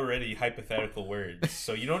should are already hypothetical words,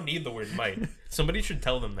 so you don't need the word might. Somebody should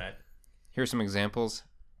tell them that. Here are some examples.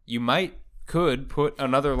 You might, could put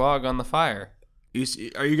another log on the fire.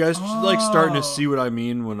 Are you guys like starting to Oh. see what I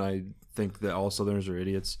mean when I think that all Southerners are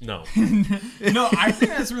idiots? No. No, I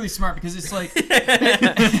think that's really smart because it's like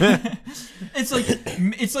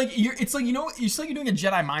it's like you're doing a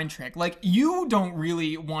Jedi mind trick. Like you don't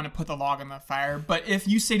really want to put the log on the fire, but if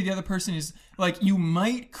you say to the other person is like you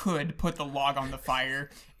could put the log on the fire,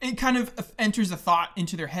 it kind of enters a thought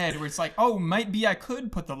into their head where it's like, oh, might be I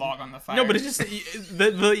could put the log on the fire. No, but it's just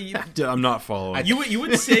I'm not following. you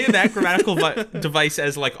would say that grammatical device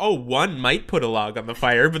as like, oh, one might put a log on the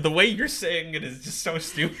fire, but the way you're saying it is just so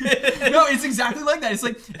stupid. No, it's exactly like that. It's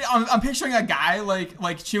like I'm picturing a guy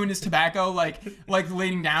like chewing his tobacco, like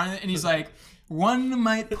laying down, and he's like, one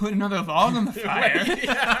might put another log on the fire.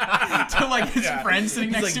 To like his friend sitting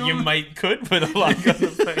It's next like to you him. might could put a log on the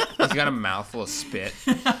fire. He's got a mouthful of spit.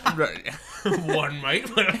 One might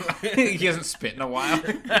put a log. He hasn't spit in a while.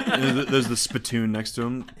 There's the spittoon next to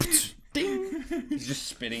him. He's just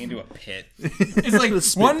spitting into a pit. It's like The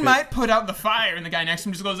spit one pit. might put out the fire, and the guy next to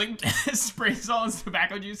him just goes like sprays all his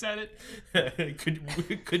tobacco juice at it.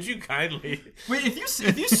 Could you kindly? Wait,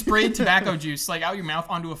 if you sprayed tobacco juice like out your mouth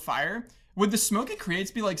onto a fire, would the smoke it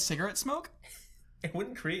creates be like cigarette smoke? It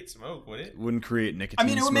wouldn't create smoke, would it? Wouldn't create nicotine. I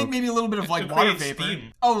mean, it would make smoke. maybe a little bit of like It'd water create vapor.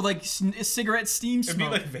 steam. Oh, like cigarette steam It'd be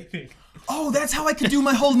smoke. like vaping. Oh, that's how I could do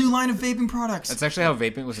my whole new line of vaping products. That's actually how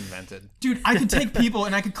vaping was invented. Dude, I could take people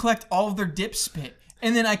and I could collect all of their dip spit,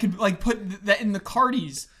 and then I could like put that in the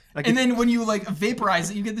cardies. And then when you like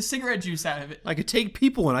vaporize it, you get the cigarette juice out of it. I could take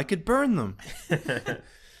people and I could burn them.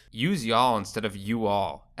 Use y'all instead of you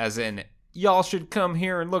all, as in, y'all should come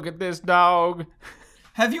here and look at this dog.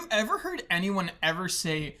 Have you ever heard anyone ever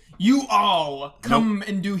say, "You all come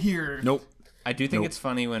and do here"? Nope. I do think Nope. it's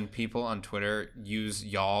funny when people on Twitter use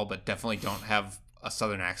y'all, but definitely don't have a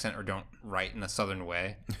Southern accent or don't write in a Southern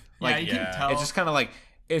way. Yeah, you can tell. It's just kind of like,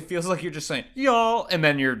 it feels like you're just saying, y'all, and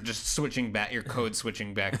then you're just switching back, your code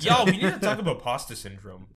switching back. to- Y'all, we need to talk about pasta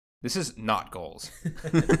syndrome. This is not goals.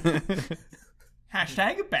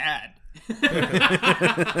 Hashtag bad.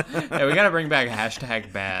 Yeah, we gotta bring back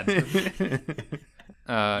hashtag bad.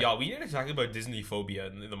 Y'all, we need to talk about Disney phobia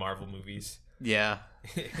in the Marvel movies. Yeah.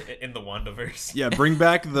 In the Wandaverse. Yeah, bring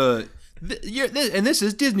back and this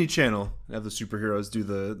is Disney Channel. Have the superheroes do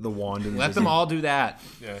the wand and Let them all do that.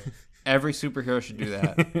 Yeah. Every superhero should do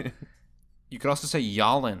that. You could also say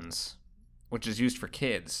y'allins, which is used for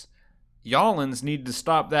kids. Y'allins need to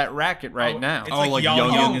stop that racket right now. It's Oh, like like y'all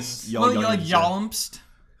youngins. youngins. Y'all Well, like youngins, yeah. y'allmpst.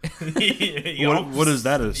 What is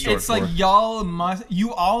that a short It's like for? you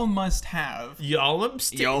all must have.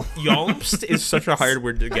 Yalmst? Y'all. Yalmst is such a hard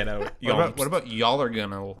word to get out. What about y'all are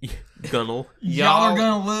gonna? Gunnel? Y'all are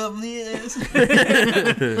gonna love this.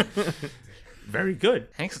 Very good.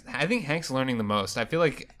 I think Hank's learning the most. I feel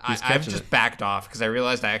like I've catching just it. backed off because I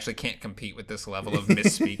realized I actually can't compete with this level of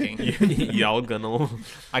misspeaking. Y'all gunnel.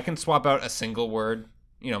 I can swap out a single word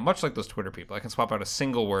much like those Twitter people, I can swap out a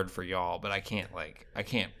single word for y'all, but I can't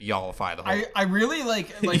y'allify the whole. I really like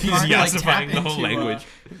He's trying to, like, tap yassifying the whole into, language.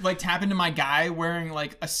 like tap into my guy wearing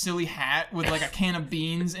like a silly hat with like a can of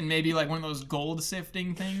beans and maybe like one of those gold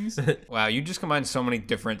sifting things. Wow, you just combined so many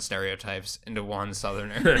different stereotypes into one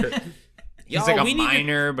Southerner. He's Y'all, like a we need to-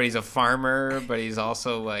 miner, but he's a farmer, but he's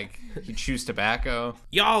also like he chews tobacco.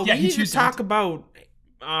 Y'all, Yeah, we he need to chooses- talk about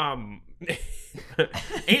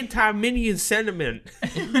anti-minion sentiment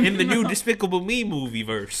in the new Despicable Me movie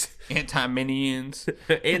verse. Anti-minions.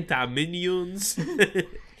 Anti-minions.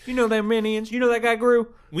 You know them minions. You know that guy Gru.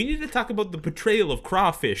 We need to talk about the portrayal of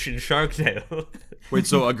crawfish in Shark Tale. Wait,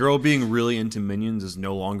 so a girl being really into Minions is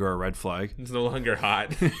no longer a red flag? It's no longer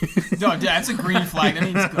hot. No, that's a green flag. That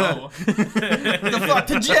means go. The fuck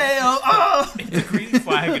to jail. Oh! It's a green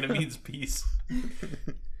flag and it means peace.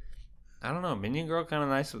 I don't know. Minion girl kind of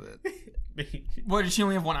nice with it. What, did she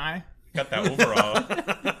only have one eye? Got that overall.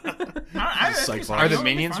 Are the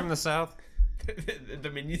minions from the south? The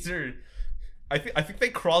minions are. I think they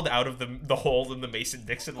crawled out of the hole in the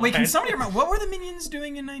Mason-Dixon line. Wait, can somebody remember what were the minions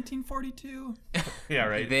doing in 1942? Yeah,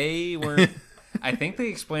 right. They were. I think they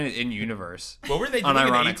explain it in universe. What were they doing in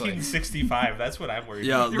Unironically. 1865? That's what I'm worried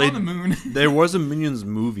Yeah, about. They were on the moon. There was a Minions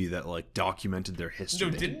movie that like documented their history.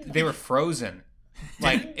 No, didn't They were frozen.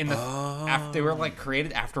 Like in the after they were like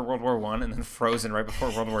created after World War I and then frozen right before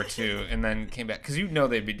World War II and then came back because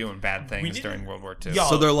they'd be doing bad things didn't- during World War II. Y'all-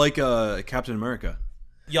 So they're like Captain America.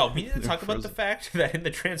 Yo, we need to talk about the frozen. fact that in the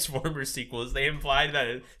Transformers sequels, they implied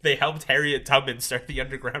that they helped Harriet Tubman start the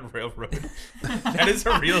Underground Railroad. That is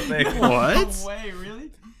a real thing. No way,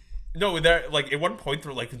 really? No, they're like at one point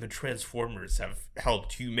they're like the Transformers have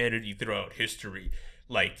helped humanity throughout history.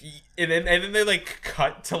 Like, and then they like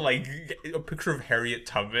cut to like a picture of Harriet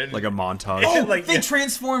Tubman, Like a montage. Oh, Oh, like, they yeah.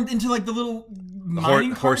 transformed into like the little mining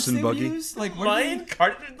horse carts and they would buggy? use? Like what mine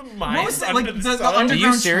carted the mine What was that, under like, the the sun. Do you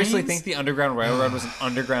underground seriously trains? think the Underground Railroad was an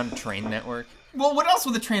underground train network? Well, what else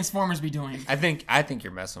would the Transformers be doing? I think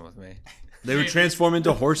you're messing with me. They would transform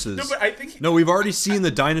into horses. No, but I think No, we've already seen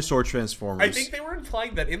the dinosaur Transformers. I think they were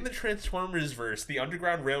implying that in the Transformers verse, the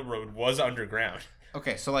Underground Railroad was underground.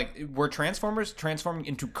 Okay, so like were Transformers transforming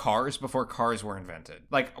into cars before cars were invented?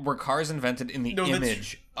 Like were cars invented in the No, that's-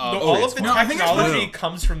 image No, of all of the No, I think that's what- technology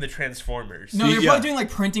comes from the Transformers. No, they're yeah. probably doing like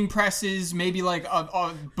printing presses, maybe like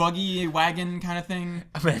a buggy wagon kind of thing.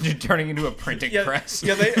 Imagine turning into a printing Yeah, press.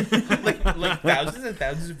 yeah, they like thousands and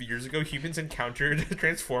thousands of years ago, humans encountered a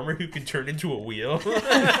transformer who could turn into a wheel.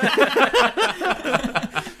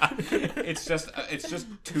 It's just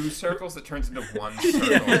two circles that turns into one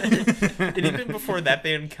circle. And even before that,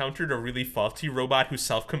 they encountered a really faulty robot who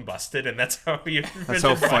self-combusted, and that's how we. That's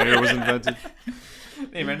how fire was invented.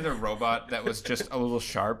 They invented a robot that was just a little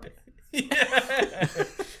sharp.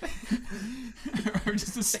 Or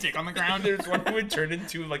just a stick on the ground. There's one who would turn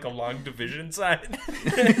into like a long division sign.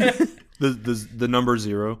 The number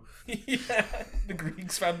 0. Yeah, the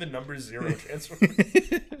Greeks found the number 0 transformer.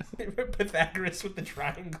 Pythagoras with the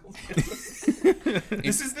triangle.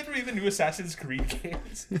 This is literally the new Assassin's Creed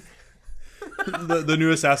games. The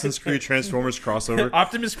new Assassin's Creed Transformers crossover.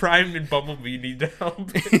 Optimus Prime and Bumblebee need to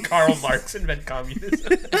help Karl Marx invent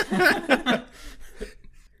communism.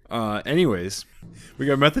 Anyways, we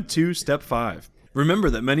got method 2, step 5. Remember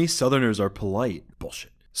that many Southerners are polite.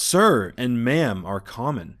 Bullshit. Sir and ma'am are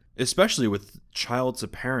common, especially with child to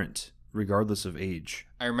parent, regardless of age.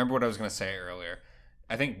 I remember what I was going to say earlier.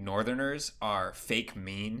 I think Northerners are fake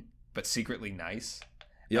mean, but secretly nice.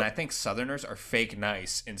 Yep. And I think Southerners are fake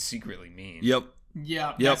nice and secretly mean. Yep. Yeah,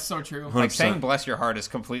 Yep. that's so true. 100%. Like saying bless your heart is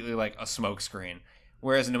completely like a smokescreen.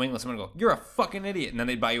 Whereas in New England, someone would go, you're a fucking idiot. And then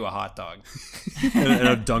they'd buy you a hot dog. and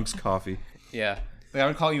a Dunk's coffee. Yeah. Like, I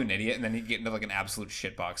would call you an idiot, and then he'd get into like an absolute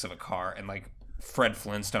shitbox of a car and like Fred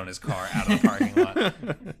Flintstone his car out of the parking lot.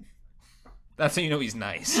 That's how you know he's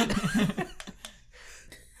nice.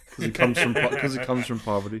 Because he comes from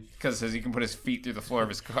poverty. Because he can put his feet through the floor of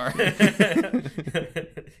his car.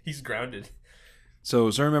 He's grounded. So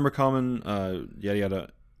remember common, yada yada,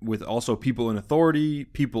 with also people in authority,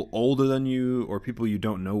 people older than you, or people you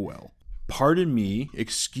don't know well. Pardon me,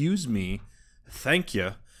 excuse me, thank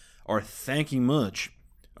you, or thank you much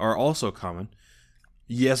are also common.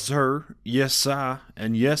 Yes sir, yes sir,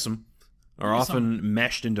 and yes'm are often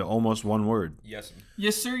meshed into almost one word. Yes.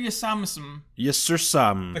 Yes, sir. Yes, Samusum. Yes sir,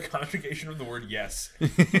 Sam. The conjugation of the word yes.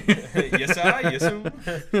 Yes, yes.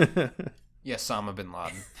 Yeah, Osama bin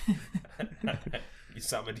Laden. You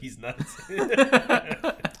summoned, he's nuts.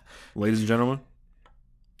 Ladies and gentlemen,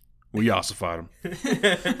 we ossified him.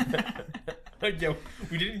 Yo,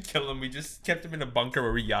 we didn't kill him, we just kept him in a bunker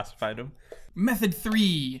where we yassified him. Method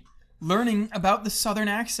 3. Learning about the Southern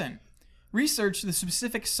accent. Research the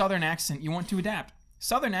specific Southern accent you want to adapt.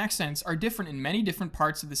 Southern accents are different in many different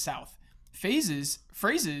parts of the South.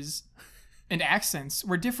 Phrases, and accents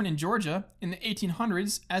were different in Georgia in the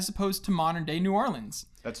 1800s as opposed to modern-day New Orleans.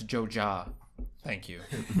 That's Joja. Thank you.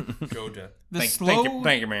 Georgia. Thank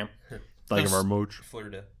you, ma'am. Thank you very much.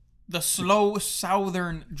 Florida. The slow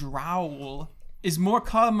Southern drawl is more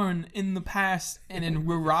common in the past and in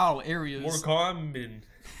rural areas. More common.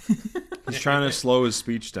 He's trying to slow his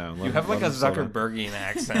speech down. You have like a Zuckerbergian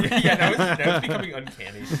accent. Yeah, now it's becoming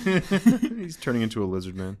uncanny. He's turning into a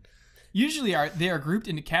lizard man. Usually they are grouped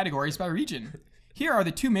into categories by region. Here are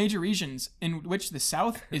the two major regions in which the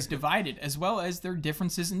South is divided, as well as their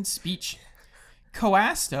differences in speech.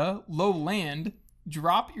 Coasta, lowland,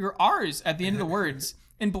 drop your R's at the end of the words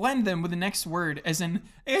and blend them with the next word, as in,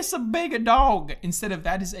 it's a bigger dog, instead of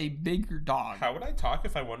that is a bigger dog. How would I talk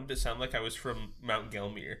if I wanted to sound like I was from Mount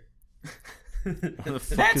Gelmir?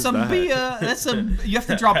 That's a beer. That's a. You have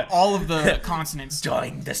to drop all of the consonants.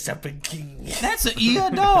 Join the Supper King. That's a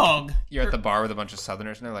ear dog. You're at the bar with a bunch of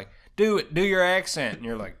Southerners, and they're like, do your accent. And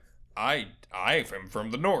you're like, I am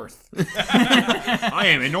from the North. I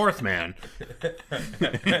am a Northman.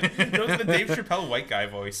 That was the Dave Chappelle white guy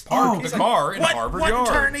voice. Park the car in Harvard Yard.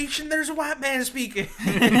 Tarnation, there's a white man speaking.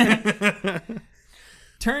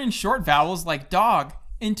 Turn short vowels like dog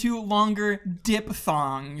into longer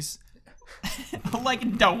diphthongs.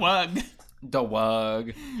 Like dog.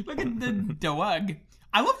 Dog. Look at the dog.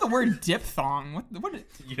 I love the word diphthong. What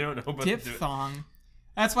You don't know about diphthong?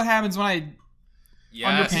 That's what happens when I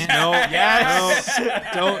Yes. underpants. No. Yes.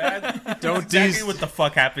 Don't exactly what the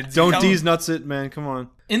fuck happens. Don't Tell- D's nuts it, man. Come on.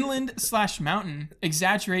 Inland/mountain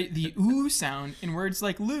exaggerate the ooh sound in words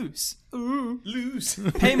like loose. lose.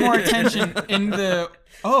 Pay more attention in the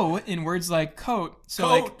O in words like coat. So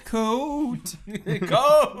like coat.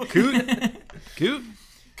 Go. Coot.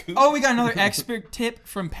 Oh, we got another expert tip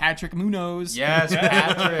from Patrick Munoz. Yes,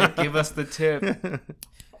 Patrick, give us the tip.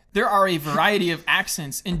 There are a variety of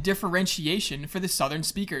accents and differentiation for the Southern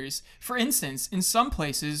speakers. For instance, in some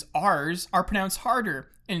places, R's are pronounced harder,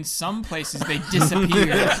 and in some places they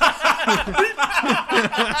disappear.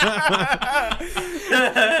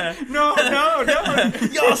 No.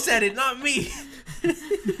 Y'all said it, not me.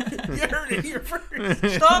 You heard it here first.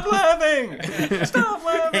 Stop laughing. Stop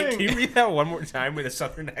laughing. Hey, can you read that one more time with a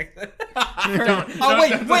Southern accent?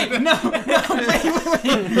 Wait, no,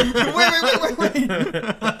 wait.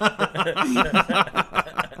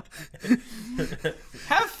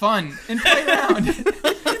 Have fun and play around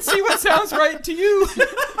and see what sounds right to you.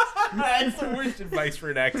 That's the worst advice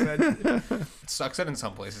for an accent. It sucks that in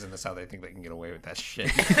some places in the South they think they can get away with that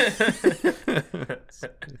shit.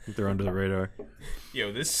 They're under the radar.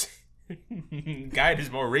 Yo, this guide is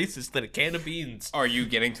more racist than a can of beans. Are you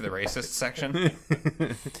getting to the racist section?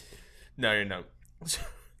 No, you're not.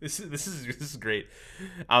 This is great.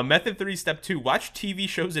 Method 3, step 2: watch TV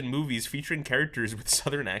shows and movies featuring characters with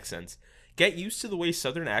Southern accents. Get used to the way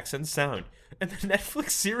Southern accents sound. And the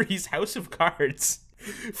Netflix series House of Cards.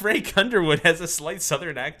 Frank Underwood has a slight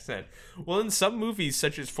Southern accent. While in some movies,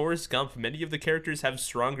 such as Forrest Gump, many of the characters have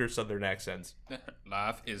stronger Southern accents.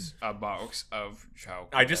 Life is a box of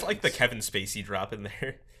chocolates. I just like the Kevin Spacey drop in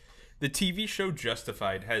there. The TV show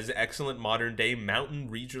Justified has excellent modern-day mountain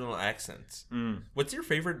regional accents. What's your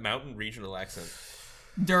favorite mountain regional accent?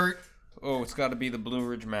 Dirt. Oh, it's got to be the Blue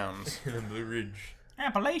Ridge Mountains. The Blue Ridge.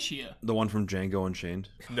 Appalachia. The one from Django Unchained.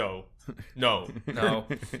 No. No.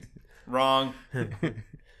 Wrong.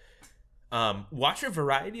 Watch a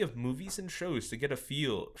variety of movies and shows to get a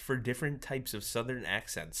feel for different types of Southern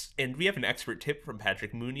accents. And we have an expert tip from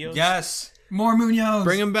Patrick Munoz. Yes. More Munoz.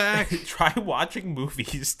 Bring him back. Try watching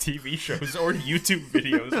movies, TV shows, or YouTube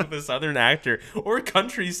videos with a Southern actor or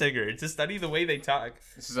country singer to study the way they talk.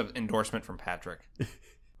 This is an endorsement from Patrick.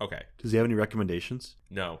 Okay. Does he have any recommendations?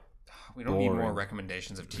 No. We don't need more Boring.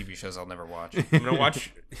 recommendations of TV shows I'll never watch. I'm gonna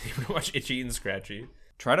watch Itchy and Scratchy.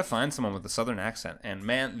 Try to find someone with a Southern accent. And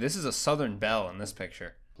man, this is a Southern belle in this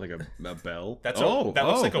picture. Like a bell? That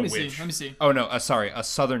looks like a Let me witch. see. Oh no, sorry, a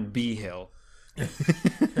Southern bee hill.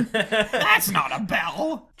 That's not a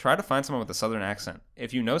bell. Try to find someone with a Southern accent.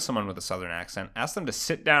 If you know someone with a Southern accent, ask them to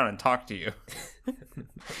sit down and talk to you.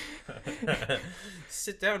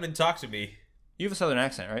 Sit down and talk to me. You have a Southern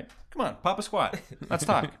accent, right? Come on, pop a squat. Let's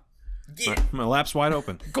talk. Yeah. My lap's wide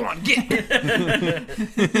open. Go on, get. Get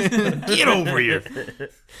over here.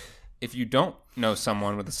 If you don't know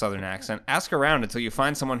someone with a Southern accent, ask around until you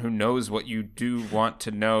find someone who knows what you do want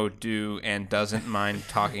to know, do, and doesn't mind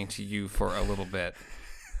talking to you for a little bit.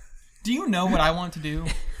 Do you know what I want to do?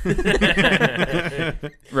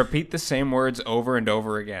 Repeat the same words over and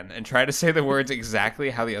over again, and try to say the words exactly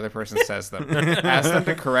how the other person says them. Ask them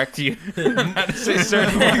to correct you how to say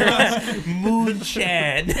certain words.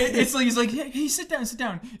 Moonshine. It's like he's like, hey, sit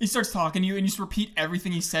down. He starts talking to you, and you just repeat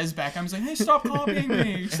everything he says back. I'm just like, hey, stop copying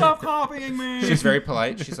me. Stop copying me. She's very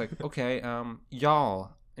polite. She's like, okay, y'all,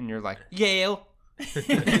 and you're like, Yale.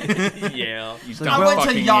 Yeah. You I went to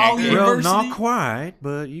fucking Yale Yankee. Well, University. not quite,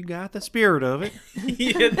 but you got the spirit of it.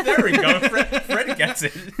 Yeah, there we go. Fred gets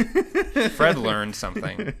it. Fred learned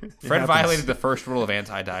something. Fred violated the first rule of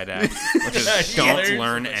anti-didact, which is don't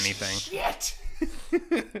learn anything. Shit.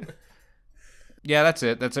 Yeah, that's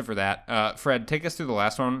it. That's it for that. Fred, take us through the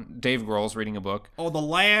last one. Dave Grohl's reading a book. Oh, the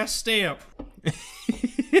last step.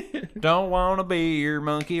 Don't wanna be your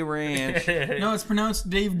monkey wrench. No, it's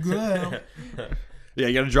pronounced Dave Grohl. Yeah,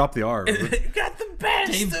 you got to drop the R. remember? Got the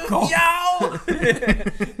best Dave of Grohl. y'all.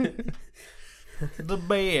 The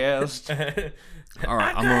best. All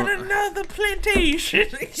right, I got another plantation.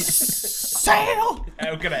 Sail.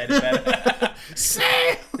 How can I edit that?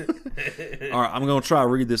 All right, I'm gonna try to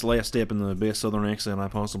read this last step in the best Southern accent I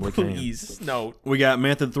possibly can. Please, no. We got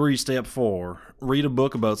method 3, step 4. Read a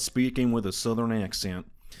book about speaking with a Southern accent.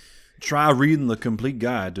 Try reading the complete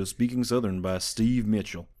guide to speaking Southern by Steve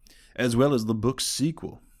Mitchell, as well as the book's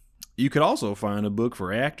sequel. You could also find a book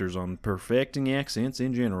for actors on perfecting accents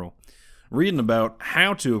in general. Reading about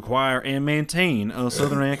how to acquire and maintain a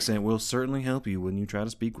Southern accent will certainly help you when you try to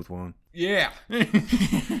speak with one. Yeah.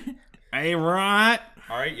 Hey, right.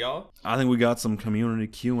 All right, y'all. I think we got some community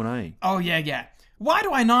Q&A. Oh yeah. Why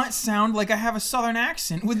do I not sound like I have a Southern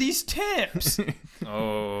accent with these tips?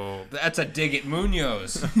 Oh, that's a dig at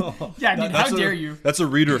Munoz. Yeah, dude, how dare you? That's a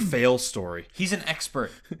reader fail story. He's an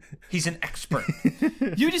expert. He's an expert.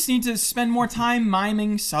 You just need to spend more time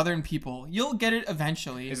miming Southern people. You'll get it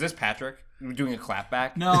eventually. Is this Patrick? We're doing a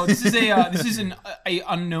clapback? No, this is an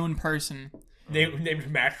unknown person.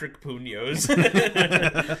 Named Matrick Punos.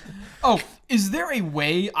 Oh, is there a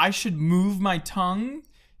way I should move my tongue?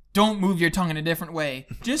 Don't move your tongue in a different way.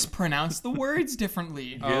 Just pronounce the words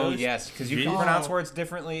differently. Oh, yes, because you can pronounce words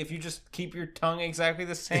differently if you just keep your tongue exactly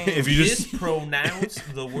the same. If you just pronounce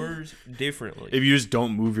the words differently. if you just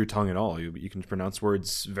don't move your tongue at all, you can pronounce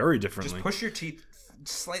words very differently. Just push your teeth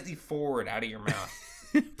slightly forward out of your mouth.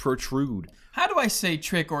 Protrude. How do I say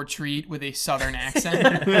trick or treat with a Southern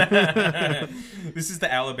accent? This is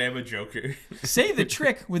the Alabama Joker. Say the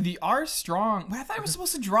trick with the R strong. Wait, I thought I was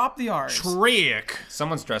supposed to drop the R's. Trick.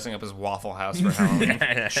 Someone's dressing up as Waffle House for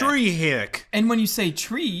Halloween. Tree hick. And when you say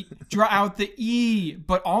treat, draw out the E,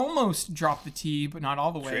 but almost drop the T, but not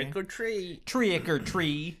all the way. Trick or treat. Trick or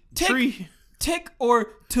tree. Tree. Tick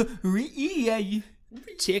or to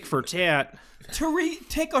Tick for tat.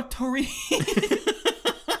 tick or to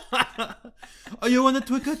Are you on the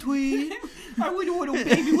twick or tweet? I would want a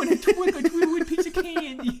baby with a twick or tweet with a piece of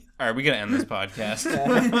candy. All right, we got to end this podcast.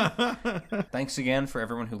 Thanks again for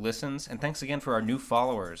everyone who listens, and thanks again for our new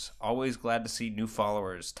followers. Always glad to see new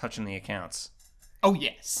followers touching the accounts. Oh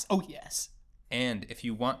yes. And if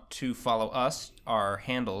you want to follow us, our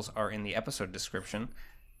handles are in the episode description.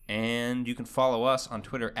 And you can follow us on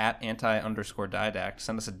Twitter at @anti_didact.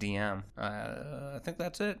 Send us a DM. I think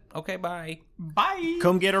that's it. Okay, bye. Bye.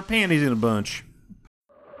 Come get our panties in a bunch.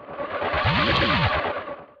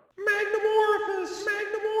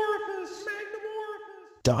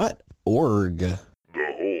 .org. The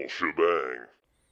whole shebang.